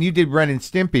when you did Ren and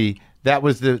Stimpy, that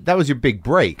was your big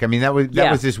break. I mean, that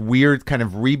was this weird kind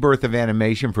of rebirth of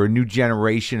animation for a new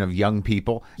generation of young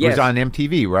people. It was on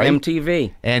MTV, right?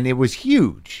 MTV. And it was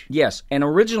huge. Yes. And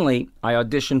originally, I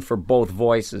auditioned for both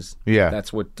voices. Yeah.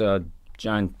 That's what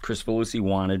John Cristofalusi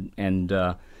wanted. And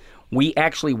we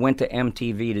actually went to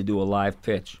MTV to do a live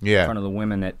pitch in front of the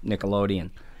women at Nickelodeon.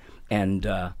 And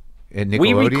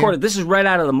we recorded, this is right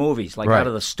out of the movies, like out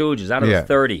of the Stooges, out of the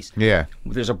 30s. Yeah.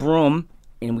 There's a broom,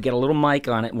 and we get a little mic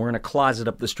on it, and we're in a closet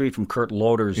up the street from Kurt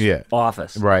Loder's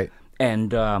office. Right.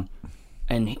 And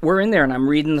we're in there, and I'm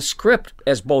reading the script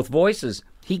as both voices.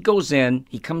 He goes in,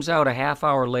 he comes out a half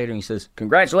hour later, and he says,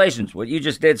 "Congratulations, what you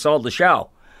just did sold the show."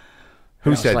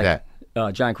 Who said that?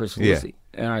 John Cristofalusi.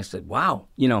 And I said, wow.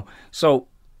 So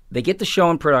they get the show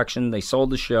in production, they sold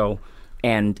the show,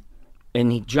 and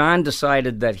John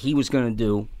decided that he was going to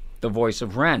do the voice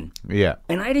of Ren. Yeah.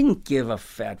 And I didn't give a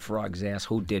fat frog's ass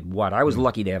who did what. I was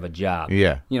lucky to have a job.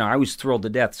 Yeah. I was thrilled to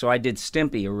death. So I did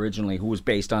Stimpy originally, who was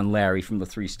based on Larry from the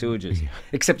Three Stooges. Yeah.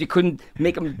 Except you couldn't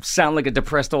make him sound like a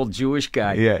depressed old Jewish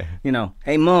guy. Yeah.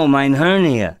 Hey, Mo, mein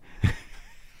hernia.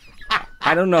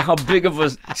 I don't know how big of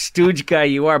a stooge guy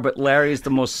you are, but Larry is the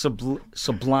most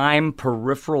sublime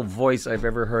peripheral voice I've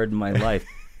ever heard in my life.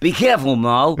 Be careful,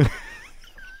 Mo.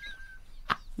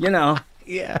 Yeah.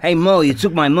 Hey, Mo, you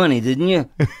took my money, didn't you?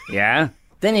 Yeah.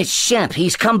 Then it's Shemp.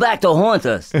 He's come back to haunt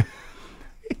us.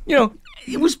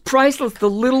 It was priceless. The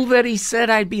little that he said,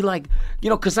 I'd be like,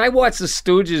 because I watched the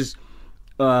Stooges,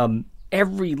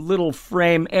 every little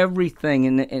frame, everything,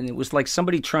 and it was like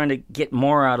somebody trying to get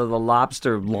more out of the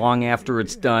lobster long after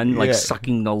it's done, like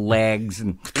sucking the legs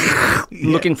and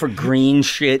looking for green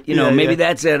shit. Maybe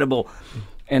that's edible.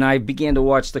 And I began to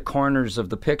watch the corners of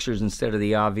the pictures instead of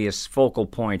the obvious focal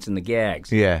points and the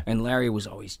gags. Yeah. And Larry was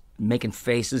always making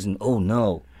faces and, oh,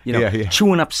 no. Yeah.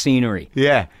 Chewing up scenery.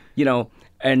 Yeah.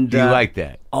 And do you like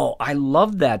that? Oh, I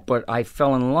loved that, but I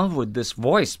fell in love with this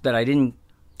voice that I didn't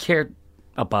care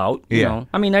about. You know?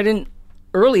 I mean, I didn't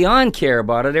early on care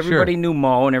about it. Everybody knew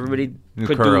Mo, and everybody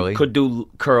could do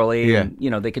Curly. Yeah.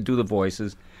 And, they could do the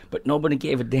voices. But nobody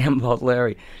gave a damn about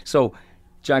Larry. So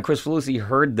John Cristofalusi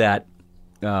heard that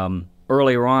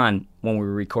earlier on when we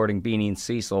were recording Beanie and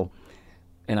Cecil,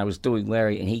 and I was doing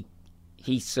Larry, and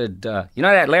he said,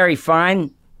 that Larry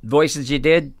Fine voices you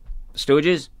did,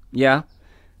 Stooges? Yeah.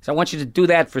 So I want you to do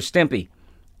that for Stimpy.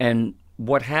 And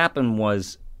what happened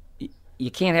was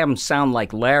you can't have him sound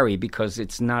like Larry because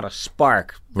it's not a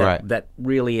spark that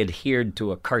really adhered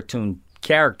to a cartoon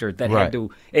character that had to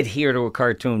adhere to a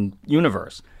cartoon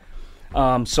universe.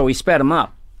 So he sped him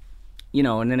up.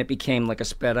 And then it became like a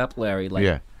sped up Larry,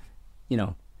 like,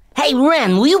 hey,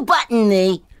 Ren, will you button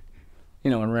me?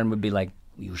 And Ren would be like,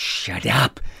 you shut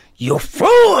up, you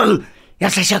fool!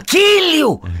 Yes, I shall kill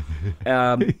you!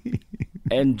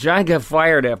 And John got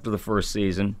fired after the first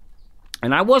season,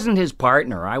 and I wasn't his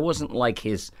partner. I wasn't like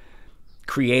his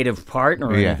creative partner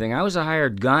or anything. I was a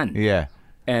hired gun. Yeah.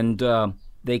 And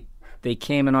they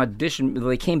came and auditioned.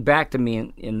 They came back to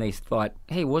me, and they thought,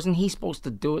 hey, wasn't he supposed to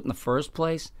do it in the first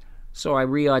place? So I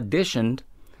re-auditioned,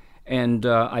 and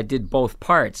I did both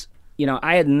parts.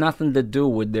 I had nothing to do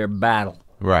with their battle.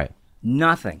 Right.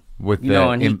 Nothing. With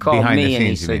and he called me and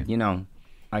he said,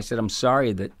 I said, I'm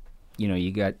sorry that,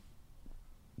 you got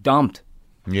dumped.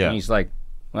 Yeah. And he's like,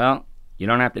 well, you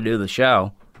don't have to do the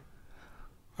show.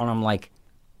 And I'm like,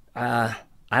 I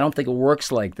don't think it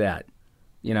works like that.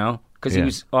 because he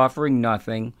was offering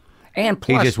nothing. And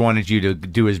He plus, just wanted you to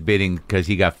do his bidding because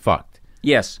he got fucked.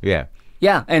 yes. Yeah.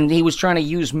 Yeah, and he was trying to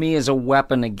use me as a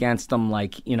weapon against them,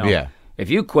 like, Yeah. if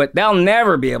you quit, they'll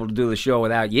never be able to do the show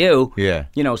without you. Yeah.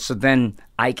 So then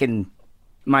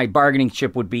my bargaining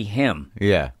chip would be him.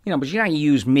 Yeah. But you're not going to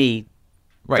use me,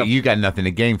 Right. You got nothing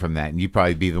to gain from that, and you'd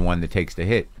probably be the one that takes the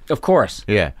hit. of course.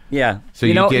 Yeah. Yeah. So you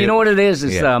you know, did you it- know what it is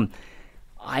Yeah.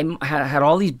 I had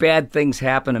all these bad things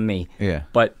happen to me. Yeah.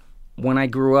 But when I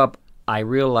grew up, I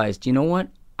realized, you know what?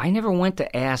 I never went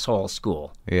to asshole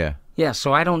school. Yeah. Yeah,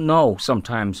 so I don't know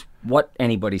sometimes what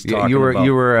anybody's talking You were about.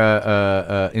 you were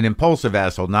an impulsive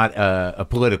asshole, not a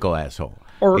political asshole,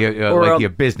 Or like a- your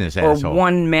business or asshole.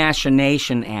 one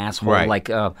machination asshole, Right. like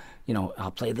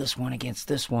I'll play this one against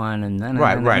this one, and then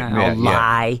Right. I'll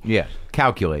lie. Yeah.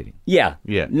 Calculating. Yeah,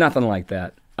 Yeah. nothing like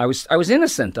that. I was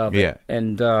innocent of Yeah. it,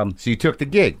 and So you took the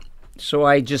gig, so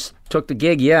I just took the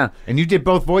gig. Yeah, and you did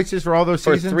both voices for all those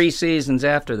for seasons. 3 seasons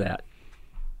after that.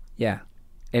 Yeah,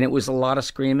 and it was a lot of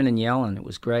screaming and yelling. It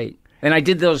was great, and I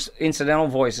did those incidental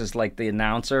voices like the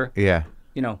announcer. Yeah.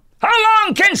 How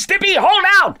long can Stippy hold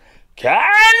out?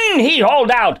 Can he hold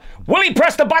out? Will he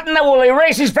press the button that will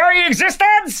erase his very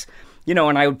existence?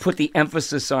 And I would put the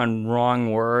emphasis on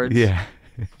wrong words. Yeah.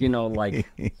 Like,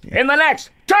 in the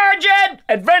next Target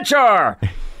Adventure.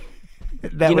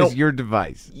 That was your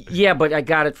device. Yeah, but I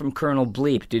got it from Colonel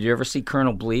Bleep. Did you ever see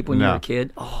Colonel Bleep when you No. were a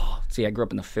kid? Oh, see, I grew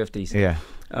up in the 50s. Yeah.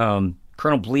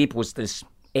 Colonel Bleep was this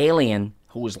alien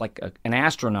who was like an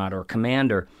astronaut or a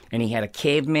commander, and he had a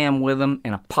caveman with him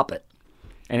and a puppet.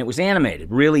 And it was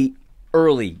animated, really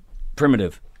early,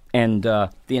 primitive. And the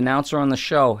announcer on the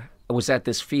show was at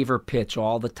this fever pitch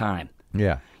all the time.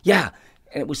 Yeah. Yeah.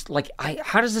 And it was like,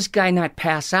 how does this guy not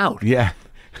pass out? Yeah.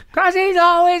 Because he's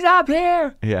always up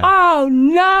here. Yeah. Oh,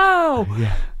 no.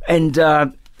 Yeah. And,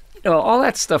 all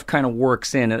that stuff kind of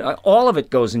works in. And all of it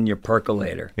goes in your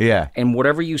percolator. Yeah. And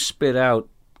whatever you spit out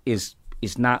is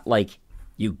not like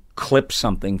you clip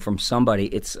something from somebody.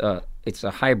 It's a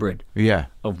hybrid Yeah.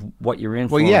 of what you're in.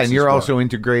 Well, yeah, and you're also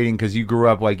integrating because you grew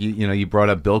up like you brought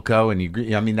up Bilko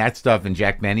and that stuff and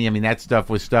Jack Benny. I mean, that stuff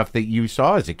was stuff that you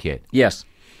saw as a kid. Yes.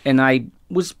 And I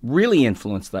was really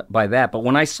influenced by that. But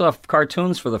when I saw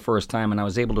cartoons for the first time and I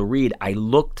was able to read, I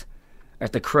looked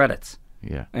at the credits.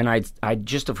 Yeah. And I'd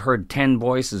just have heard 10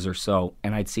 voices or so,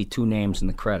 and I'd see 2 names in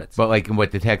the credits. But like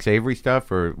what, the Tex Avery stuff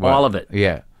or what? All of it.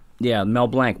 Yeah. Yeah, Mel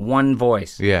Blanc, one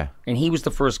voice. Yeah. And he was the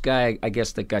first guy, I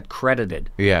guess, that got credited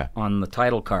Yeah. on the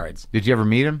title cards. Did you ever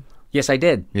meet him? Yes, I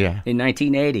did. Yeah. In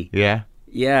 1980. Yeah.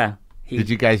 Yeah. Did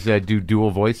you guys do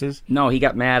dual voices? No, he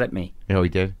got mad at me. Oh, he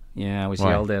did. Yeah, I was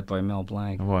Why? yelled at by Mel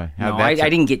Blanc. Why? No, I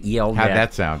didn't get yelled How'd at.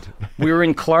 that sound? We were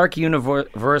in Clark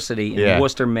University in Yeah.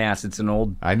 Worcester, Mass. It's an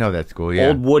old I know that school. Yeah.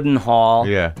 old wooden hall.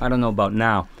 Yeah. I don't know about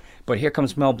now. But here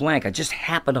comes Mel Blanc. I just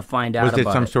happened to find out Was it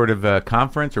about some it. sort of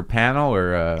conference or panel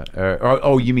or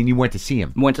oh, you mean you went to see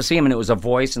him? Went to see him, and it was a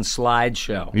voice and slide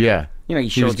show. Yeah. He He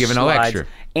was showed giving a slides, lecture.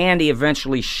 and he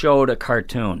eventually showed a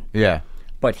cartoon. Yeah.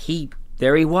 But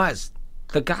there he was,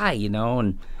 the guy,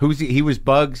 and Who's he? He was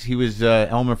Bugs. He was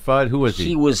Elmer Fudd. Who was he?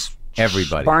 he was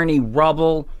Everybody. Barney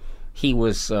Rubble. He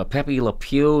was Pepe Le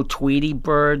Pew, Tweety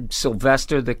Bird,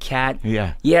 Sylvester the Cat.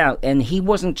 Yeah. Yeah, and he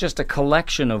wasn't just a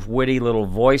collection of witty little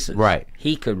voices. Right.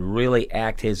 He could really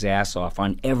act his ass off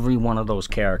on every one of those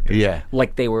characters. Yeah.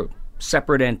 Like they were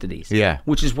separate entities. Yeah.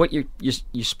 Which is what you're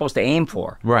supposed to aim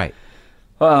for. Right.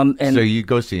 And So you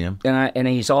go see him. and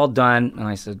he's all done, and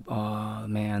I said, "Oh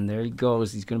man, there he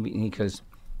goes. He's going to be." And he goes,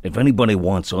 "If anybody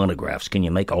wants autographs, can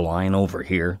you make a line over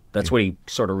here?" That's what he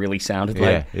sort of really sounded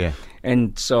like. Yeah.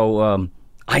 And so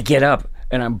I get up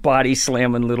and I'm body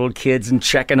slamming little kids and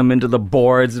checking them into the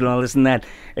boards and all this and that.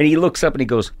 And he looks up and he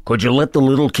goes, "Could you let the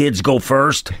little kids go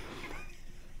first?"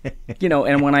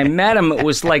 And when I met him, it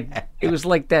was like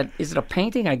that. Is it a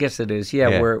painting? I guess it is.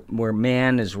 Yeah. Where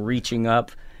man is reaching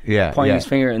up. Yeah. Pointing yeah. his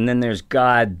finger, and then there's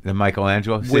God The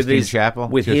Michelangelo with Sistine his Chapel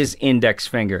with Just- his index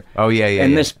finger. Oh yeah.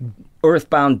 and yeah. this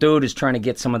earthbound dude is trying to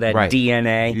get some of that Right.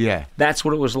 DNA. Yeah. That's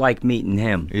what it was like meeting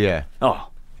him. Yeah. Oh,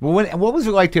 Well, what was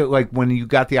it like when you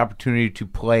got the opportunity to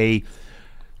play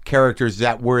characters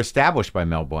that were established by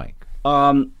Mel Blanc?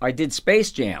 I did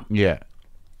Space Jam. Yeah.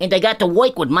 And I got to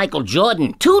work with Michael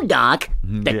Jordan, too, Doc.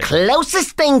 The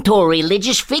closest thing to a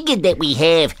religious figure that we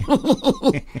have.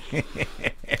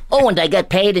 Oh, and I got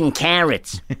paid in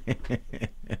carrots.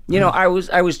 I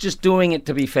was just doing it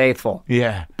to be faithful.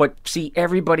 Yeah. But see,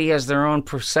 everybody has their own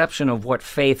perception of what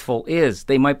faithful is.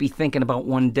 They might be thinking about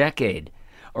one decade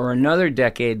or another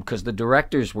decade because the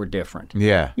directors were different.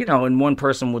 Yeah. And one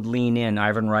person would lean in.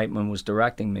 Ivan Reitman was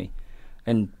directing me.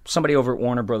 And somebody over at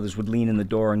Warner Brothers would lean in the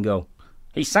door and go,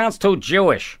 "He sounds too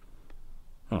Jewish."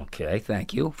 Okay,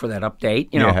 thank you for that update.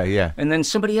 You know, Yeah. And then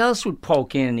somebody else would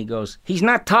poke in and he goes, he's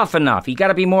not tough enough. He got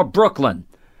to be more Brooklyn.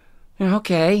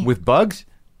 Okay. With bugs?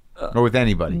 Or with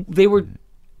anybody? They were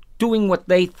doing what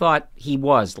they thought he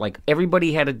was. Like,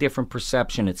 everybody had a different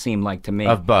perception, it seemed like to me.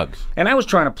 Of bugs. And I was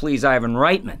trying to please Ivan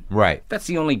Reitman. Right. That's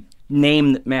the only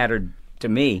name that mattered to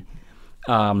me.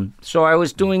 So I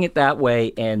was doing it that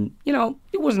way, and, you know,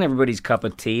 it wasn't everybody's cup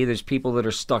of tea. There's people that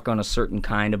are stuck on a certain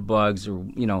kind of bugs, or,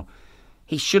 you know,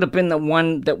 he should have been the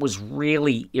one that was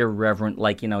really irreverent,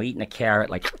 like, you know, eating a carrot,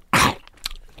 like,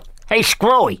 hey,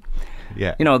 Screwy.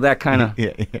 Yeah. You know, that kind of,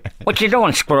 Yeah. what you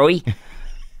doing, Screwy?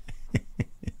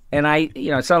 And I,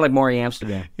 you know, it sounded like Maury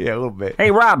Amsterdam. Yeah, a little bit.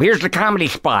 Hey, Rob, here's the comedy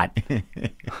spot.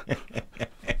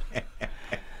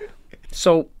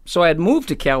 So I had moved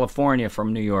to California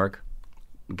from New York,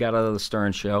 got out of the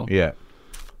Stern Show, Yeah.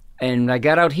 and I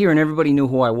got out here, and everybody knew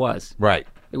who I was. Right.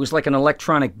 It was like an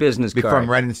electronic business card. From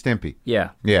Ren and Stimpy. Yeah.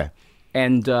 Yeah.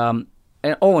 And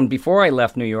before I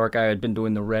left New York, I had been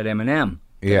doing the Red M&M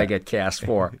that Yeah. I get cast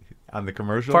for. On the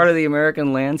commercial? Part of the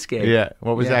American landscape. Yeah.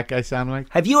 What was Yeah. that guy sound like?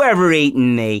 Have you ever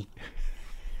eaten me?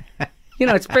 You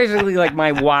know, it's basically like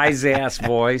my wise-ass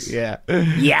voice. Yeah.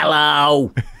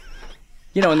 Yellow.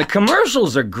 You know, and the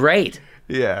commercials are great.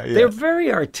 Yeah. They're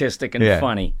very artistic and Yeah.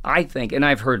 funny, I think, and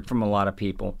I've heard from a lot of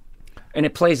people. And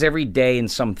it plays every day in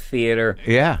some theater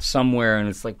Yeah. somewhere, and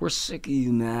it's like, we're sick of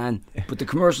you, man. But the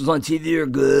commercials on TV are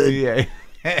good.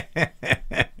 Yeah.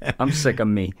 I'm sick of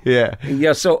me. Yeah.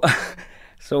 Yeah, so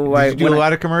Did you do a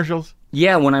lot of commercials?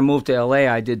 Yeah, when I moved to LA,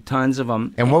 I did tons of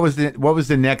them. And what was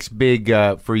the next big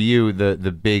for you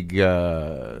the big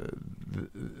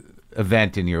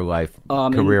event in your life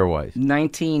career wise?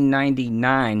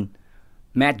 1999,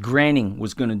 Matt Groening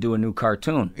was going to do a new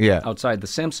cartoon. Yeah. Outside The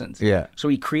Simpsons. Yeah. So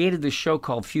he created this show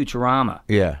called Futurama.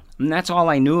 Yeah. And that's all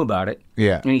I knew about it.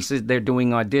 Yeah. And he said they're doing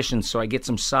auditions, so I get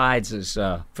some sides as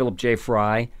Philip J.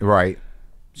 Fry, Right.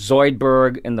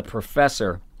 Zoidberg, and the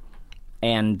Professor,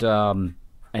 and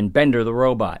Bender the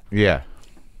Robot. Yeah.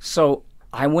 So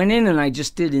I went in and I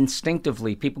just did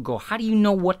instinctively. People go, how do you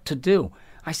know what to do?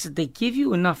 I said, they give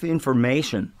you enough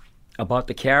information about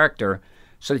the character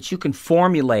so that you can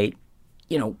formulate,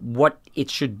 you know, what it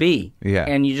should be. Yeah.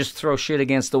 And you just throw shit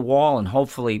against the wall, and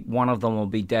hopefully one of them will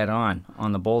be dead on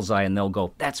the bullseye, and they'll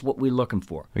go, that's what we're looking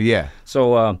for. Yeah.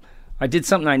 So I did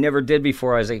something I never did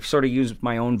before. I sort of used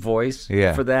my own voice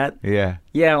for that. Yeah.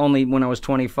 Yeah, only when I was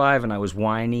 25 and I was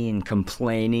whiny and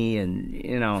complainy and,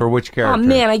 you know. For which character? Oh,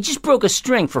 man, I just broke a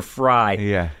string for Fry.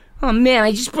 Yeah. Oh, man,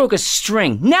 I just broke a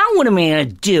string. Now what am I going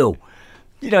to do?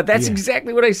 You know, that's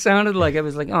exactly what I sounded like. I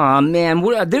was like, oh, man,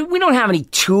 we don't have any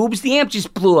tubes. The amp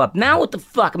just blew up. Now what the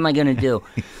fuck am I going to do?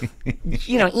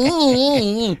 You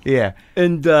know, Yeah.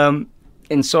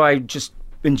 And so I just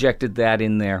injected that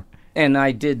in there. And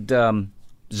I did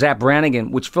Zapp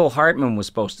Brannigan, which Phil Hartman was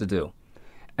supposed to do.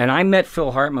 And I met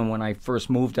Phil Hartman when I first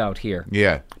moved out here.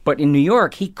 Yeah. But in New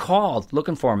York, he called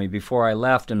looking for me before I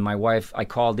left. And my wife, I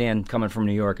called in coming from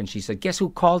New York, and she said, guess who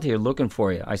called here looking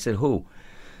for you? I said, who?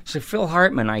 She said, Phil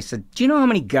Hartman. I said, do you know how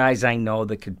many guys I know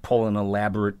that could pull an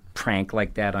elaborate prank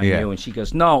like that on you? And she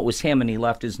goes, no, it was him, and he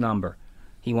left his number.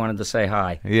 He wanted to say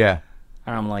hi. Yeah.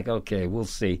 And I'm like, okay, we'll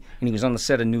see. And he was on the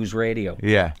set of News Radio.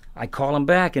 Yeah. I call him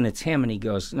back, and it's him, and he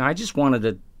goes, no, I just wanted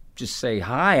to just say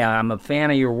hi. I'm a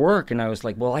fan of your work. And I was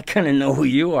like, well, I kind of know who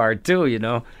you are, too, you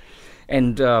know.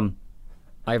 And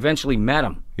I eventually met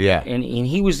him. Yeah. And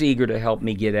he was eager to help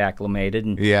me get acclimated.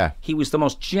 And he was the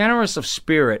most generous of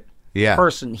spirit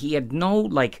person. He had no,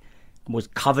 was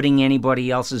coveting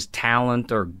anybody else's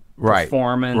talent or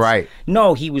performance. Right.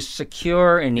 No, he was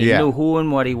secure, and he knew who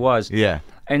and what he was. Yeah.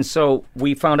 And so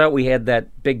we found out we had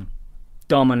that big,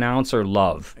 dumb announcer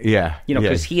love. Yeah. You know,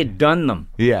 because he had done them.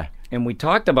 Yeah. And we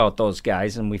talked about those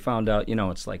guys, and we found out, you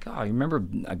know, it's like, oh, you remember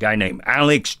a guy named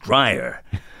Alex Dreyer?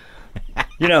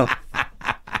 You know,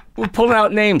 we're pulling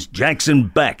out names. Jackson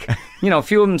Beck. You know, a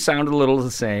few of them sounded a little the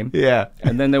same. Yeah.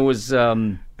 And then there was,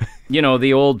 you know,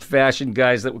 the old-fashioned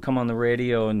guys that would come on the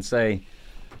radio and say,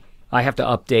 I have to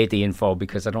update the info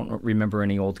because I don't remember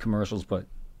any old commercials, but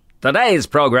today's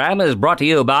program is brought to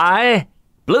you by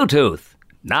Bluetooth.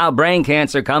 Now brain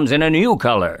cancer comes in a new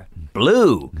color.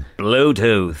 Blue.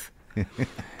 Bluetooth.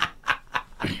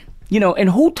 You know, and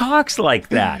who talks like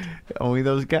that? Only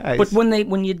those guys. But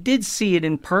when you did see it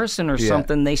in person or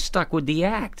something, they stuck with the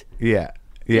act. Yeah.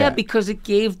 Yeah, because it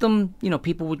gave them, you know,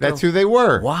 people would That's go, who they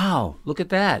were. wow, look at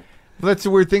that. Well, that's the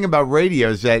weird thing about radio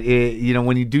is that, you know,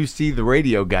 when you do see the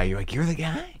radio guy, you're like, you're the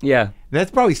guy? Yeah.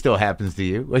 That probably still happens to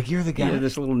you. Like, you're the guy. Yeah,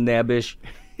 this little nabbish.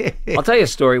 I'll tell you a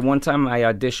story. One time I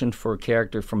auditioned for a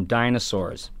character from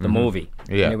Dinosaurs, the movie.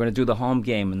 Yeah. And they were going to do the home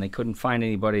game, and they couldn't find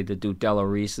anybody to do Della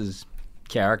Reese's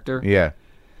character. Yeah.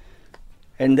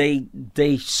 And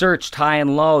they searched high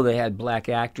and low. They had black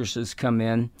actresses come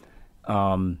in.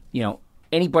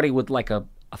 Anybody with like a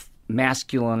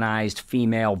masculinized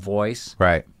female voice.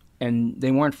 Right. And they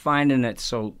weren't finding it,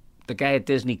 so the guy at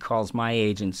Disney calls my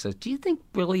agent and says, do you think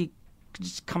Billy could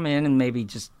just come in and maybe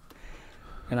just...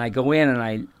 And I go in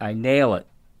and I nail it.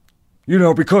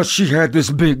 Because she had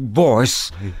this big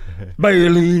voice,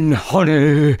 Baleen,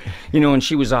 honey. And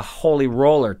she was a holy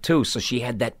roller, too, so she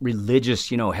had that religious,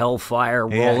 hellfire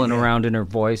rolling around in her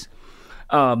voice.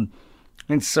 And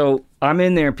so I'm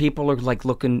in there, people are like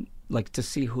looking... like to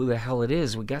see who the hell it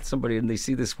is. We got somebody, and they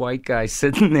see this white guy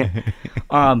sitting there.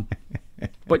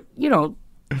 But,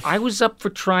 I was up for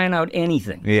trying out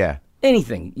anything. Yeah.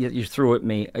 Anything you threw at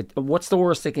me. What's the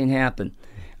worst that can happen?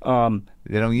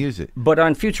 They don't use it. But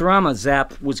on Futurama,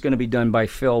 Zap was going to be done by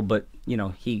Phil, but,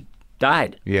 he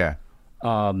died. Yeah.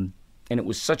 And it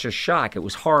was such a shock. It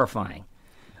was horrifying.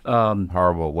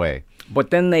 Horrible way. But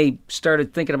then they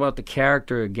started thinking about the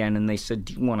character again, and they said,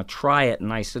 do you want to try it?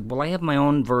 And I said, well, I have my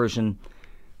own version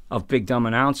of Big Dumb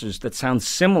Announcers that sounds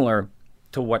similar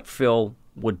to what Phil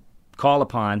would call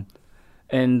upon.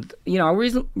 And, I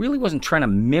really wasn't trying to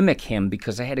mimic him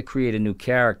because I had to create a new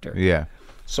character. Yeah.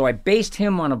 So I based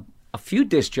him on a few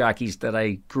disc jockeys that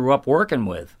I grew up working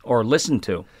with or listened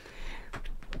to.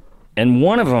 And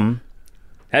one of them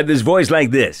had this voice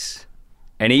like this.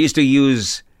 And he used to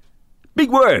use big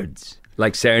words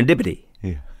like serendipity.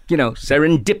 Yeah.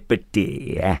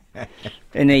 Serendipity.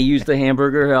 And they used the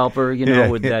hamburger helper,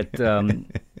 with that,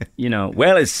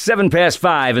 well, it's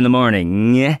 5:07 in the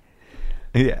morning.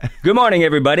 Yeah. Good morning,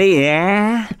 everybody.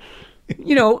 Yeah.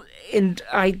 And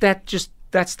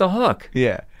that's the hook.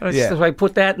 Yeah. So I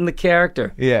put that in the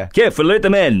character. Yeah. Careful, alert the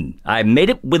men. I made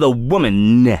it with a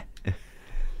woman.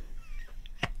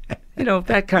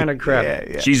 That kind of crap.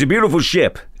 Yeah. She's a beautiful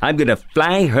ship. I'm going to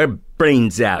fly her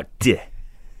brains out.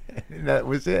 That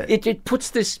was it. It puts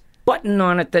this button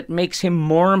on it that makes him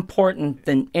more important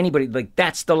than anybody. Like,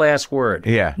 that's the last word.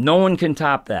 Yeah. No one can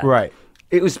top that. Right.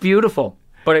 It was beautiful,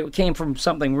 but it came from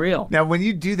something real. Now, when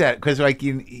you do that, because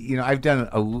I've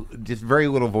done just very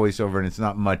little voiceover, and it's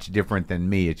not much different than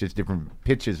me. It's just different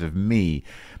pitches of me.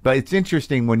 But it's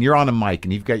interesting when you're on a mic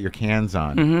and you've got your cans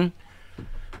on. Mm-hmm.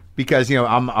 Because,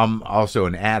 I'm also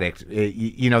an addict,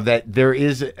 that there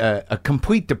is a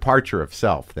complete departure of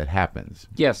self that happens.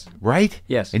 Yes. Right?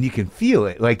 Yes. And you can feel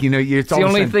it. Like, it's the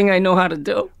only thing I know how to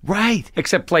do. Right.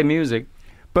 Except play music.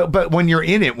 But when you're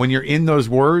in it, when you're in those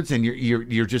words and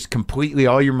you're just completely,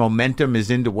 all your momentum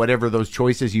is into whatever those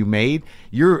choices you made,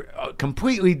 you're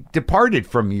completely departed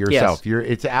from yourself. Yes.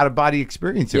 It's an out-of-body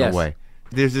experience in a way.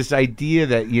 There's this idea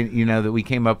that, that we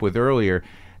came up with earlier,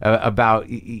 about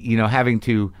having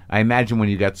to, I imagine when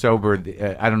you got sober,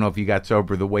 I don't know if you got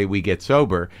sober the way we get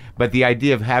sober, but the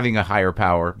idea of having a higher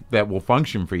power that will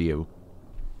function for you,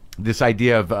 this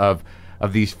idea of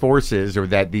these forces, or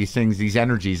that these things, these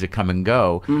energies that come and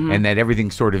go, and that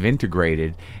everything's sort of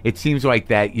integrated. It seems like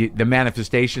that the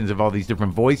manifestations of all these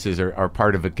different voices are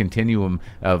part of a continuum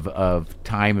of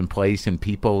time and place and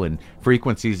people and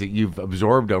frequencies that you've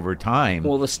absorbed over time.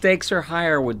 Well, the stakes are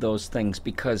higher with those things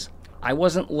because I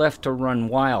wasn't left to run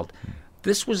wild.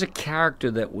 This was a character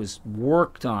that was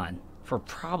worked on for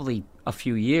probably a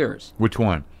few years. Which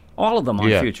one? All of them on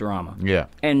Futurama. Yeah.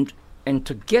 And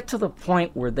to get to the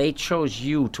point where they chose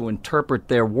you to interpret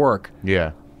their work,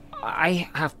 I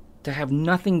have to have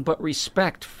nothing but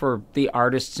respect for the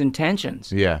artist's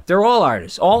intentions. Yeah. They're all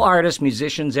artists. All artists,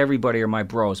 musicians, everybody are my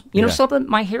bros. You know something?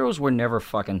 My heroes were never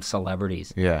fucking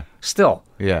celebrities. Yeah. Still.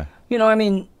 Yeah.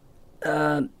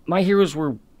 My heroes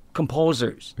were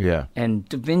composers. Yeah. And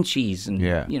Da Vinci's and,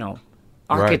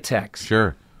 architects. Right.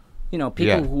 Sure.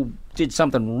 People who did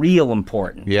something real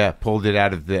important. Yeah, pulled it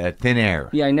out of the thin air.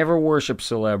 Yeah, I never worshiped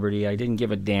celebrity. I didn't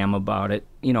give a damn about it.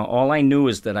 All I knew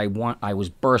is that I was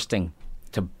bursting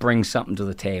to bring something to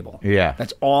the table. Yeah.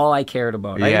 That's all I cared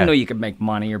about. Yeah. I didn't know you could make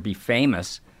money or be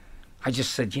famous. I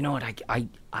just said, you know what,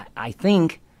 I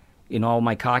think, in all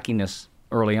my cockiness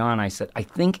early on, I said, I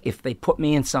think if they put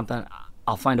me in something,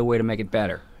 I'll find a way to make it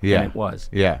better. Yeah. And it was.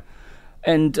 Yeah.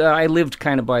 And I lived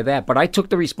kind of by that. But I took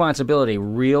the responsibility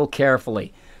real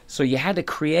carefully. So you had to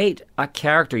create a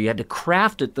character. You had to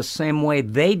craft it the same way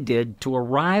they did to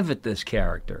arrive at this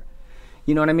character.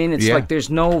 You know what I mean? It's like there's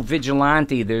no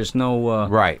vigilante. There's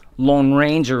no Lone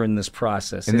Ranger in this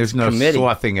process. And there's no committee.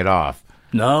 sloughing it off.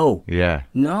 No. Yeah.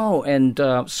 No. And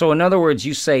so, in other words,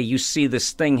 you say you see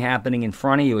this thing happening in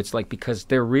front of you. It's like because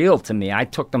they're real to me. I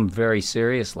took them very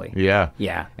seriously. Yeah.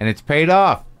 Yeah. And it's paid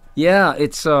off. Yeah.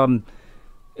 It's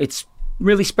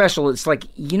really special. It's like,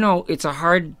 it's a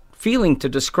hard feeling to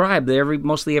describe.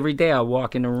 Mostly every day I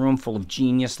walk in a room full of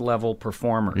genius level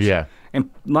performers. Yeah. And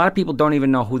a lot of people don't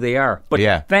even know who they are. But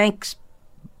Yeah. thanks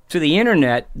to the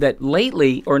internet, that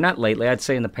lately, or not lately, I'd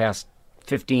say in the past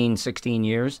 15, 16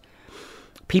 years,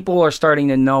 people are starting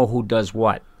to know who does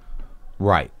what.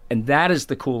 Right. And that is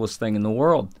the coolest thing in the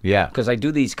world. Yeah. Because I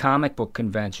do these comic book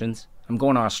conventions. I'm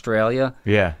going to Australia.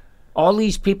 Yeah. All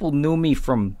these people knew me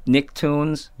from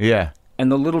Nicktoons. Yeah. And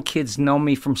the little kids know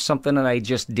me from something that I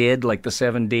just did, like the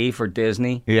 7D for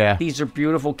Disney. Yeah. These are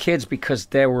beautiful kids because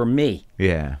they were me.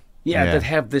 Yeah. Yeah, that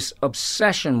have this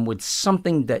obsession with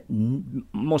something that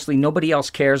mostly nobody else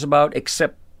cares about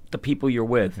except the people you're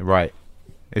with. Right.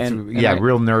 It's And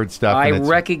real nerd stuff. I and it's-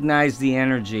 recognized the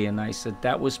energy, and I said,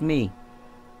 that was me.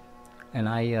 And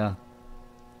I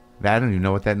don't even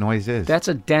know what that noise is. that's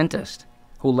a dentist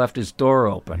who left his door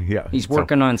open. Yeah. He's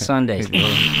working on Sundays.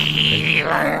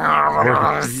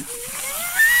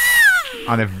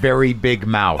 On a very big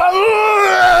mouth.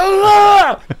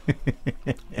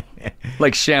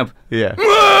 Like Shemp. Yeah.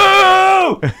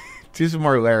 Do some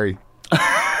more Larry.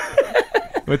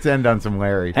 Let's end on some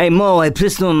Larry. Hey, Mo, I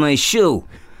pissed on my shoe.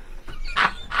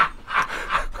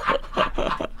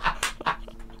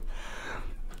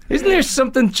 Isn't there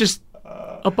something just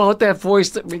about that voice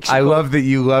that makes you I go, love that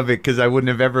you love it because I wouldn't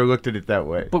have ever looked at it that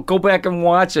way. But go back and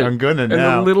watch it. I'm gonna and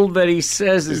now. the little that he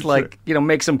says is like,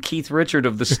 makes him Keith Richard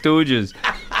of the Stooges.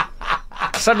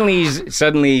 Suddenly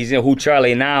he's who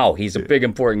Charlie now. He's a big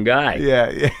important guy. Yeah,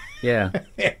 yeah. Yeah.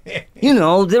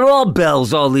 They're all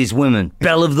belles, all these women.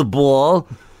 Belle of the ball.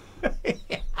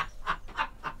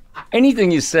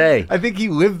 Anything you say. I think he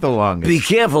lived the longest. Be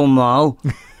careful, Mo.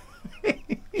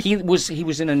 He was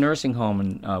in a nursing home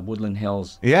in Woodland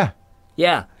Hills. Yeah.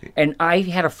 Yeah, and I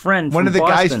had a friend One from of the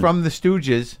Boston. guys from the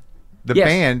Stooges, the Yes.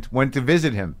 band, went to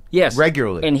visit him. Yes.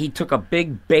 Regularly. And he took a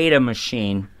big beta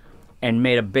machine and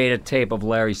made a beta tape of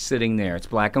Larry sitting there. It's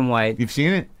black and white. You've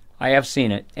seen it? I have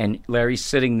seen it. And Larry's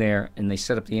sitting there, and they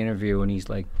set up the interview, and he's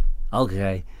like,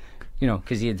 okay.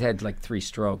 Because he had like 3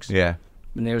 strokes. Yeah.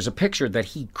 And there was a picture that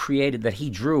he created, that he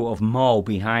drew of Mo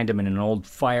behind him in an old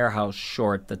Firehouse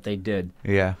short that they did.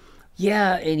 Yeah.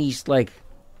 Yeah, and he's like,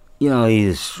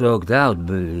 he's stroked out,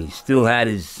 but he still had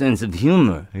his sense of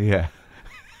humor. Yeah.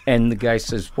 And the guy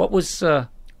says, what was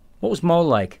Mo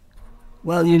like?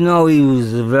 Well, he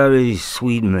was a very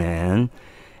sweet man,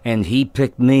 and he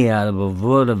picked me out of a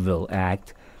vaudeville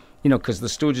act. Because the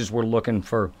Stooges were looking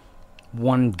for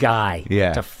one guy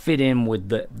to fit in with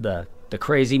the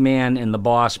crazy man and the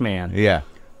boss man. Yeah.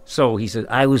 So he said,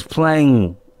 I was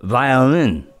playing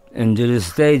violin and did a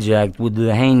stage act with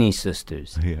the Haney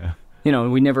sisters. Yeah.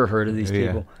 we never heard of these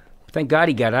people. Thank God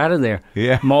he got out of there.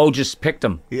 Yeah. Mo just picked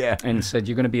him. Yeah. And said,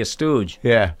 you're going to be a Stooge.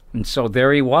 Yeah. And so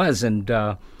there he was, and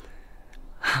oh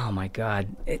my God,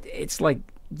 it's like,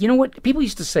 what people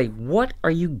used to say, what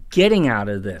are you getting out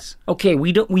of this? Okay,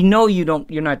 we know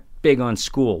you're not big on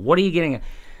school. What are you getting?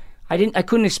 I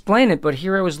couldn't explain it, but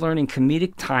here I was learning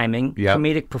comedic timing,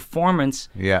 comedic performance,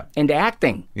 and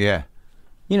acting. Yeah.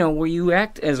 Where you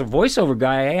act as a voiceover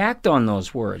guy, I act on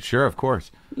those words. Sure, of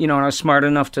course. And I was smart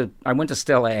enough I went to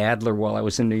Stella Adler while I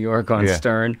was in New York on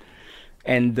Stern,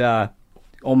 and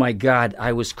oh my God,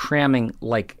 I was cramming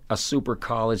like a super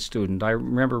college student. I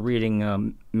remember reading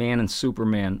Man and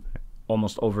Superman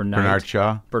almost overnight.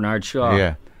 Bernard Shaw.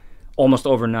 Yeah. Almost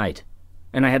overnight.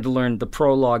 And I had to learn the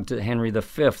prologue to Henry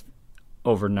V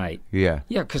overnight. Yeah.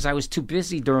 Yeah, because I was too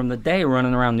busy during the day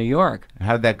running around New York.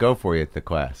 How'd that go for you at the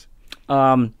class?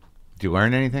 Did you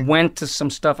learn anything? Went to some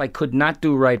stuff I could not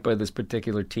do right by this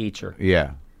particular teacher.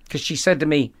 Yeah. Because she said to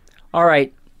me, all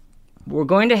right, we're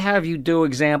going to have you do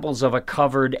examples of a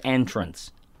covered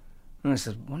entrance. And I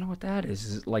said, wonder what that is.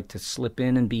 Is it like to slip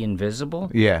in and be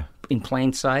invisible? Yeah. In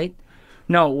plain sight?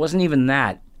 No, it wasn't even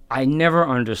that. I never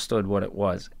understood what it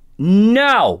was.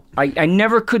 No! I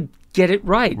never could get it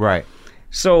right. Right.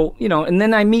 So, and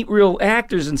then I meet real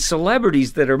actors and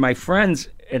celebrities that are my friends,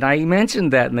 and I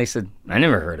mentioned that, and they said, I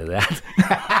never heard of that.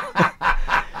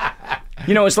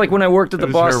 It's like when I worked at the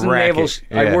Boston Naval...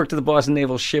 I worked at the Boston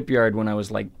Naval Shipyard when I was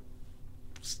like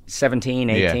 17,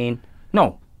 18. Yeah.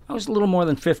 No, I was a little more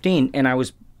than 15, and I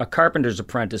was a carpenter's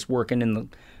apprentice working in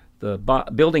the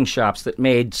building shops that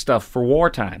made stuff for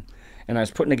wartime. And I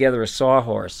was putting together a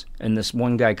sawhorse, and this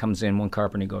one guy comes in, one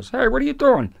carpenter, he goes, hey, what are you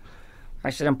doing? I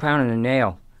said, I'm pounding a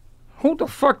nail. who the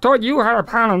fuck taught you how to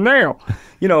pound a nail?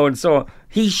 You know, and so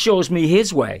he shows me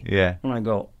his way. Yeah. And I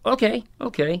go, okay.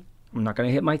 I'm not going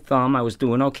to hit my thumb. I was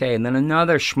doing okay. And then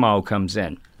another schmo comes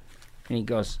in. And he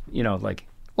goes, you know, like,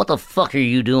 what the fuck are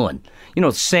you doing? You know,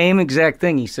 same exact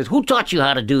thing. He says, who taught you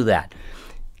how to do that?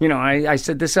 You know, I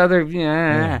said this other,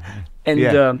 and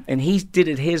he did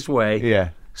it his way. Yeah.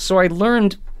 So I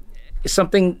learned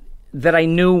something that I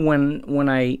knew when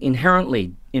I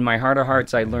inherently, in my heart of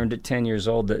hearts, I learned at 10 years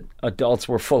old that adults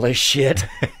were full of shit.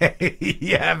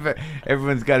 Yeah, but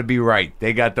everyone's got to be right.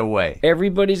 They got the way.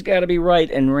 Everybody's got to be right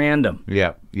and random.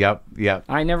 Yep.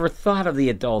 I never thought of the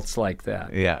adults like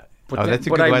that. Yeah. But, that's a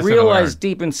but good I lesson to realized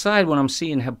learn. deep inside when I'm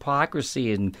seeing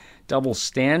hypocrisy and double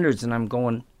standards, and I'm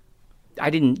going, I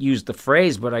didn't use the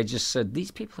phrase, but I just said,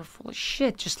 these people are full of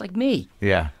shit, just like me.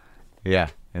 Yeah.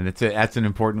 And that's an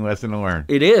important lesson to learn.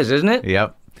 It is, isn't it?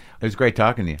 Yep. It was great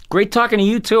talking to you. Great talking to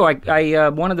you, too. I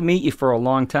wanted to meet you for a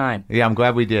long time. Yeah, I'm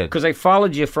glad we did. Because I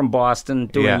followed you from Boston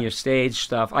doing Yeah. your stage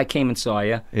stuff. I came and saw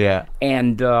you. Yeah.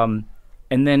 And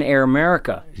then Air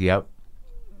America. Yep.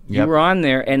 You were on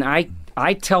there, and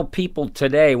I tell people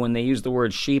today when they use the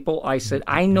word sheeple, I said,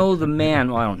 I know the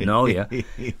man. Well, I don't know you.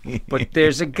 But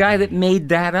there's a guy that made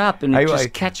that up, and it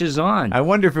just catches on. I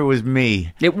wonder if it was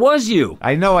me. It was you.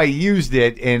 I know I used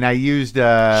it, and I used...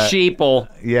 Sheeple.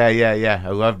 Yeah. I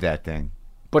loved that thing.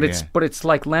 But it's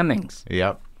like lemmings.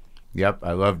 Yep,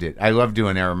 I loved it. I love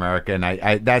doing Air America, and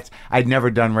I'd never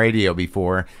done radio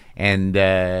before, and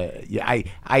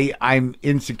I'm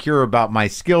insecure about my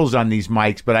skills on these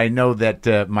mics, but I know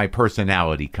that my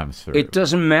personality comes through. It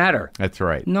doesn't matter. That's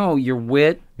right. No, your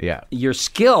wit, your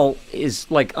skill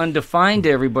is like undefined to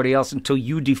everybody else until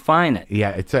you define it.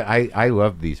 Yeah, I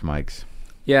love these mics.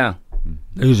 Yeah.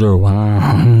 These are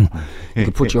wow. You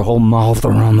can put your whole mouth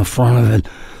around the front of it.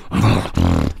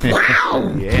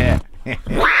 Yeah.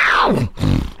 Wow.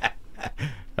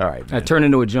 All right, man. I turned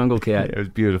into a jungle cat. It was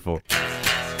beautiful.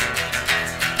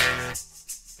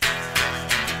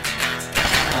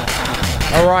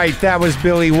 All right, that was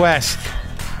Billy West.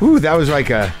 Ooh, that was like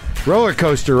a roller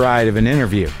coaster ride of an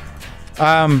interview.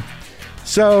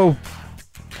 So,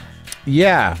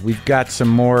 yeah, we've got some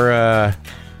more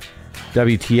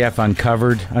WTF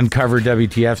Uncovered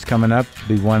WTFs coming up.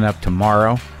 Be one up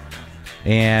tomorrow.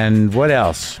 And what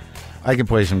else? I can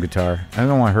play some guitar. I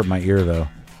don't want to hurt my ear, though.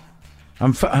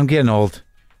 I'm getting old.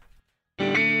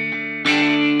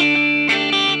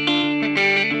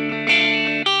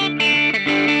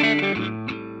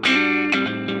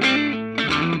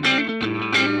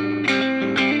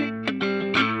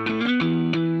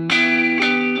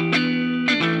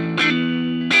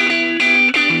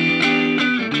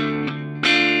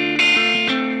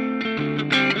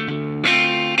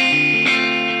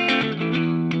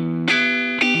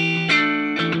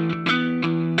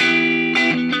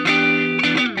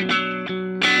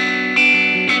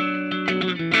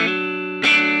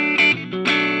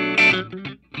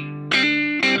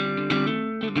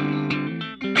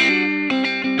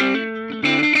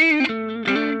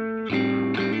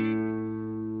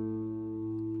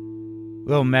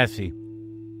 A little messy.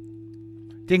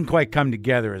 Didn't quite come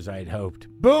together as I'd hoped.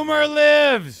 Boomer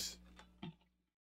lives!